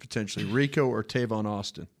plays potentially, Rico or Tavon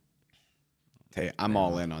Austin? Hey, I'm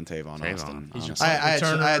all in on Tavon Austin. I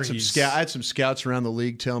had some scouts around the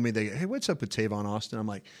league tell me, hey, what's up with Tavon Austin? I'm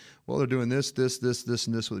like, well, they're doing this, and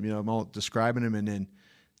this with him. I'm all describing him, and then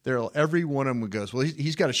every one of them goes, well,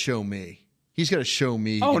 he's got to show me. He's got to show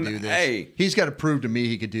me he can do this. Hey. He's got to prove to me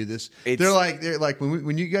he could do this. They're like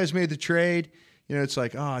when you guys made the trade, it's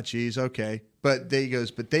like, oh, geez, okay. But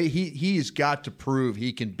he's got to prove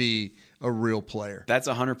he can be a real player. That's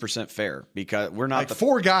 100% fair because we're not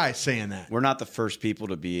four guys saying that. We're not the first people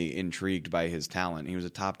to be intrigued by his talent. He was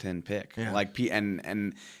a top 10 pick. Yeah.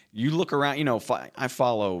 And you look around, I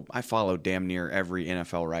follow damn near every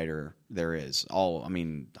NFL writer there is.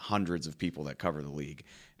 Hundreds of people that cover the league.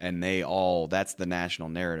 And that's the national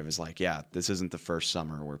narrative is like, yeah, this isn't the first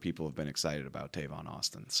summer where people have been excited about Tavon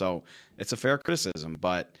Austin. So it's a fair criticism,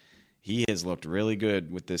 but he has looked really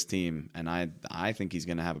good with this team, and I think he's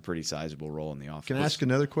going to have a pretty sizable role in the offense. Can I ask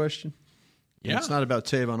another question? Yeah. It's not about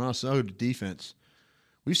Tavon Austin. I'll go to defense.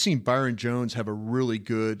 We've seen Byron Jones have a really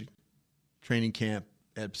good training camp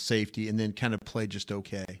at safety and then kind of play just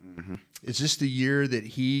okay. Mm-hmm. Is this the year that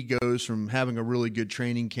he goes from having a really good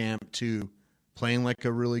training camp to playing like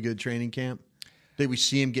a really good training camp? Did we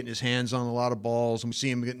see him getting his hands on a lot of balls, and we see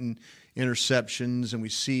him getting interceptions, and we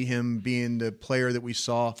see him being the player that we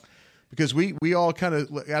saw? Because we all kind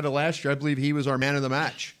of, out of last year, I believe he was our man of the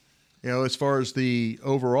match. As far as the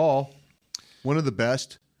overall, one of the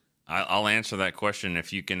best. I'll answer that question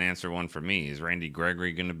if you can answer one for me. Is Randy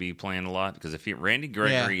Gregory going to be playing a lot? Because if Randy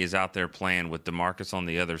Gregory is out there playing with DeMarcus on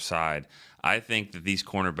the other side, I think that these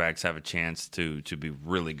cornerbacks have a chance to be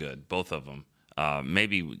really good, both of them.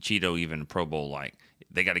 Maybe Cheeto even Pro Bowl-like.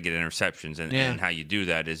 They got to get interceptions, and how you do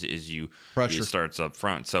that is you starts up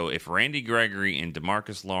front. So if Randy Gregory and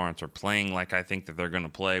DeMarcus Lawrence are playing like I think that they're going to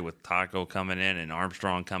play with Taco coming in and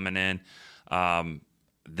Armstrong coming in,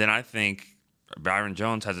 then I think Byron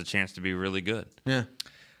Jones has a chance to be really good. Yeah.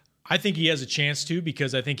 I think he has a chance to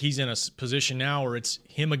because I think he's in a position now where it's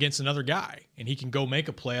him against another guy, and he can go make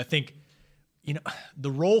a play. I think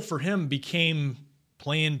the role for him became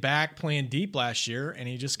playing deep last year, and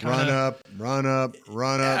he just kind of run up.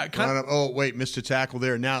 Oh, wait, missed a tackle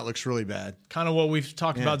there. Now it looks really bad. Kind of what we've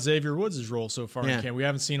talked about Xavier Woods' role so far in camp. We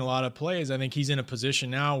haven't seen a lot of plays. I think he's in a position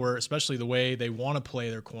now where, especially the way they want to play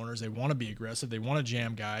their corners, they want to be aggressive, they want to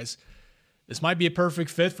jam guys. This might be a perfect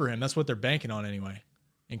fit for him. That's what they're banking on anyway,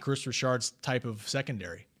 in Chris Richard's type of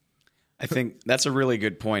secondary. I think that's a really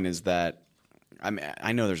good point is that,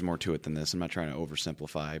 I know there's more to it than this. I'm not trying to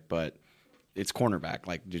oversimplify, but it's cornerback.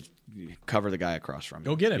 Like, just cover the guy across from you.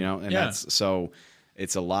 Go get him. That's so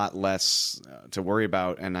it's a lot less to worry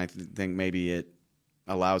about, and I think maybe it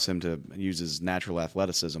allows him to use his natural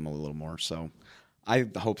athleticism a little more. So I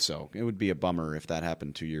hope so. It would be a bummer if that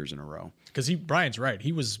happened 2 years in a row. Because Brian's right.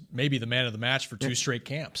 He was maybe the man of the match for 2 straight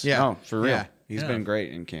camps. Yeah. Oh, for real. Yeah. He's been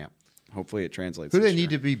great in camp. Hopefully it translates. Who do they need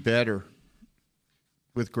to be better?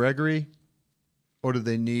 With Gregory, or do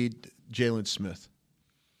they need Jalen Smith?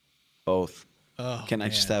 Both. Oh, Can I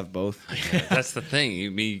just have both? Yeah, that's the thing.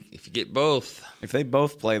 If you get both. If they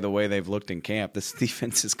both play the way they've looked in camp, this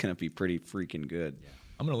defense is going to be pretty freaking good. Yeah.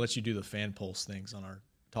 I'm going to let you do the fan pulse things on our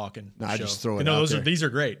talking show. I just throw it out there. These are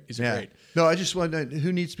great. These are great. No, I just want to know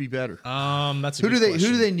who needs to be better. That's a who good do they question.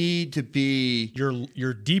 Who do they need to be?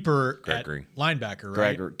 Your deeper Gregory. Linebacker,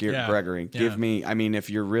 right? Gregory. Give me. If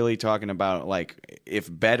you're really talking about like if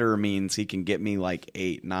better means he can get me like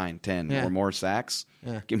 8, 9, 10 or more sacks,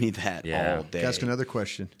 give me that all day. Ask another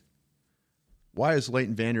question. Why is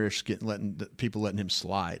Leighton Vander Esch letting him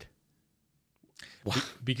slide?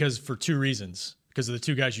 Because for 2 reasons. Because of the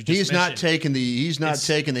 2 guys you just mentioned. He's not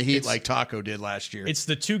taking the heat like Taco did last year. It's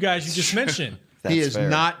the 2 guys you just mentioned. He is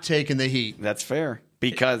not taking the heat. That's fair.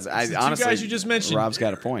 Because honestly, 2 guys you just mentioned. Rob's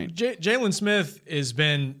got a point. Jalen Smith has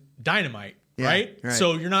been dynamite, right?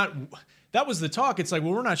 So you're not. That was the talk. It's like,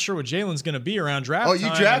 well, we're not sure what Jalen's going to be around draft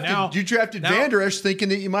time. You drafted Vander Esch thinking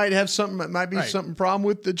that you might have something problem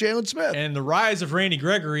with the Jalen Smith. And the rise of Randy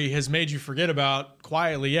Gregory has made you forget about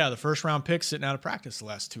quietly, the first round pick sitting out of practice the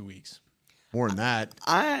last 2 weeks. More than that.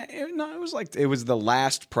 It was the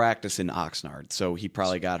last practice in Oxnard, so he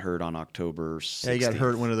probably got hurt on October 16th. Yeah, he got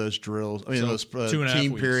hurt one of those drills. Those 2.5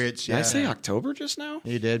 team periods. Did I say October just now?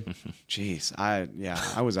 You did. Jeez,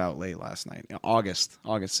 I was out late last night. August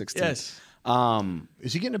 16th. Yes.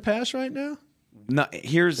 Is he getting a pass right now? No.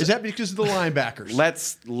 Is that because of the linebackers?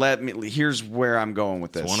 Here's where I'm going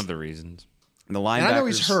with this. It's one of the reasons. The linebackers. And I know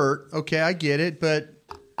he's hurt. Okay, I get it, but.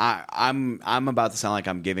 I'm about to sound like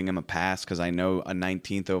I'm giving him a pass because I know a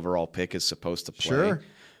 19th overall pick is supposed to play. Sure.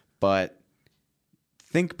 But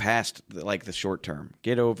think past like the short term.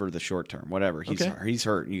 Get over the short term. Whatever. He's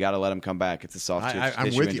hurt. You got to let him come back. It's a soft tissue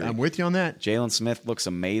injury. I'm with you on that. Jalen Smith looks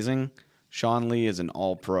amazing. Sean Lee is an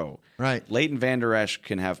all-pro. Right. Leighton Vander Esch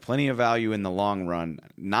can have plenty of value in the long run,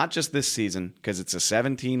 not just this season because it's a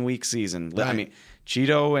 17-week season. Right.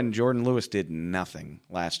 Cheeto and Jordan Lewis did nothing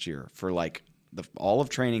last year for like all of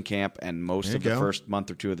training camp and most of the first month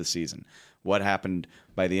or two of the season. What happened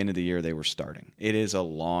by the end of the year? They were starting. It is a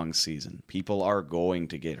long season. People are going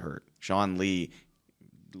to get hurt. Sean Lee,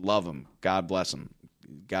 love him. God bless him.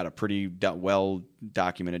 Got a pretty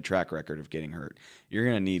well-documented track record of getting hurt. You're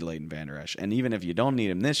going to need Leighton Vander Esch. And even if you don't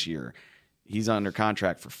need him this year, he's under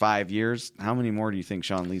contract for 5 years. How many more do you think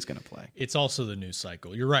Sean Lee's going to play? It's also the news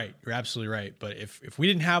cycle. You're right. You're absolutely right. But if we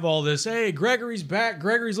didn't have all this, hey, Gregory's back.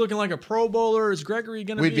 Gregory's looking like a Pro Bowler. Is Gregory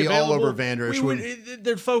going to be available? We'd be all over Vander Esch.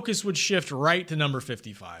 Their focus would shift right to number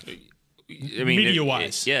 55. I mean,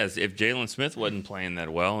 media-wise. Yes, if Jalen Smith wasn't playing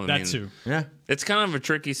that well. Too. Yeah. It's kind of a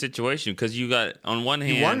tricky situation because you got, on one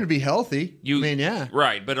hand... You want him to be healthy.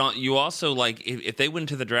 Right, but you also, like, if they went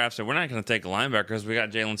to the draft and said, we're not going to take a linebacker because we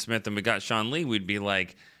got Jalen Smith and we got Sean Lee, we'd be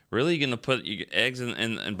like, really? You're going to put eggs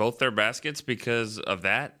in both their baskets because of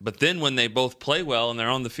that? But then when they both play well and they're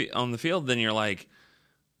on the field, then you're like,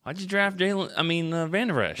 why'd you draft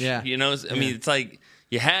Vander Esch? Yeah. You know, I mean, it's like...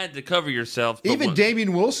 You had to cover yourself. Even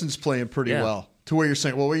Damian Wilson's playing pretty well. To where you're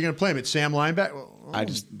saying, well, where are you going to play him? At Sam linebacker? Well,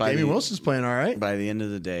 Damian Wilson's playing all right. By the end of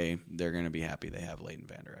the day, they're going to be happy they have Leighton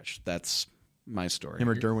Vander Esch. That's my story. Him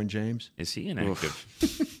or Derwin James? Is he inactive?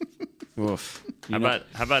 Oof. How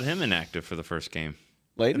about him inactive for the first game?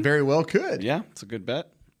 Leighton? Very well could. Yeah, it's a good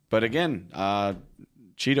bet. But again,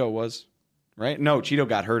 Cheeto was... Right? No, Cheeto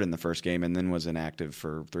got hurt in the first game and then was inactive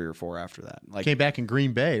for 3 or 4 after that. Like, came back in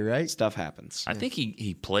Green Bay, right? Stuff happens. I think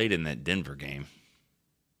he played in that Denver game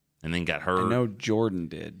and then got hurt. I know Jordan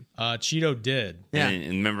did. Cheeto did. Yeah. And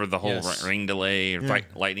remember the whole ring delay,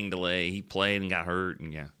 lightning delay. He played and got hurt.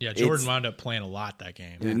 And Yeah, Jordan wound up playing a lot that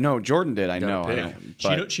game. No, Jordan did. I know.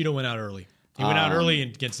 Cheeto went out early. He went out early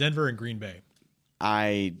against Denver and Green Bay.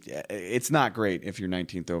 It's not great if your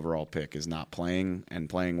 19th overall pick is not playing and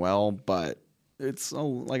playing well, but it's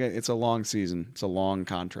a long season. It's a long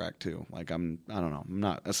contract too. Like I don't know. I'm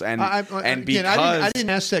not. And because I didn't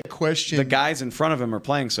ask that question. The guys in front of him are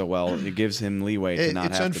playing so well, it gives him leeway to not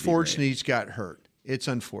have to be great. It's unfortunate he's got hurt. It's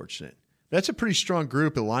unfortunate. That's a pretty strong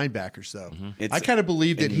group of linebackers, though. Mm-hmm. I kind of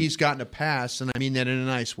believe that he's gotten a pass, and I mean that in a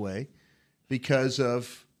nice way, because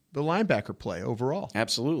of the linebacker play overall.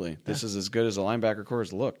 Absolutely. This is as good as a linebacker core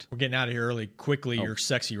has looked. We're getting out of here early. Quickly, your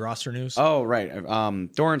sexy roster news. Oh, right.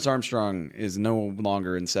 Dorrance Armstrong is no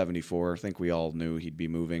longer in 74. I think we all knew he'd be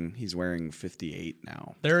moving. He's wearing 58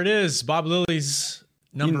 now. There it is. Bob Lilly's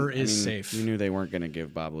number is safe. You knew they weren't going to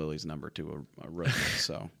give Bob Lilly's number to a rookie,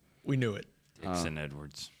 so. We knew it. Dixon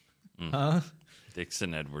Edwards. Huh?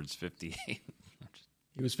 Dixon Edwards, 58. He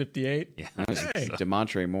was 58? Yeah. Hey.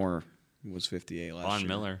 DeMontre Moore was 58 last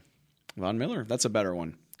year. Von Miller. That's a better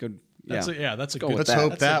one. Good. That's a good. Let's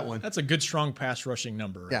hope that one. That's a good, strong pass rushing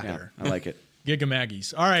number right there. I like it. Giga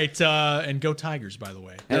Maggies. All right, and go Tigers, by the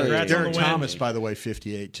way. Derek Thomas, by the way,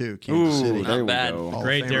 58 too. Kansas City. There Not bad. We go.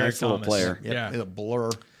 Great Derek nice little Thomas. player. Yeah. A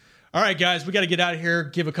blur. All right, guys, we got to get out of here.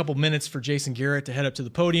 Give a couple minutes for Jason Garrett to head up to the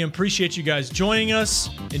podium. Appreciate you guys joining us.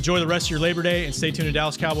 Enjoy the rest of your Labor Day, and stay tuned to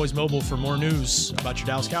Dallas Cowboys Mobile for more news about your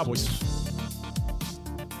Dallas Cowboys.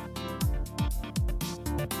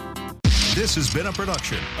 This has been a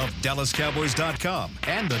production of DallasCowboys.com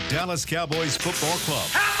and the Dallas Cowboys Football Club.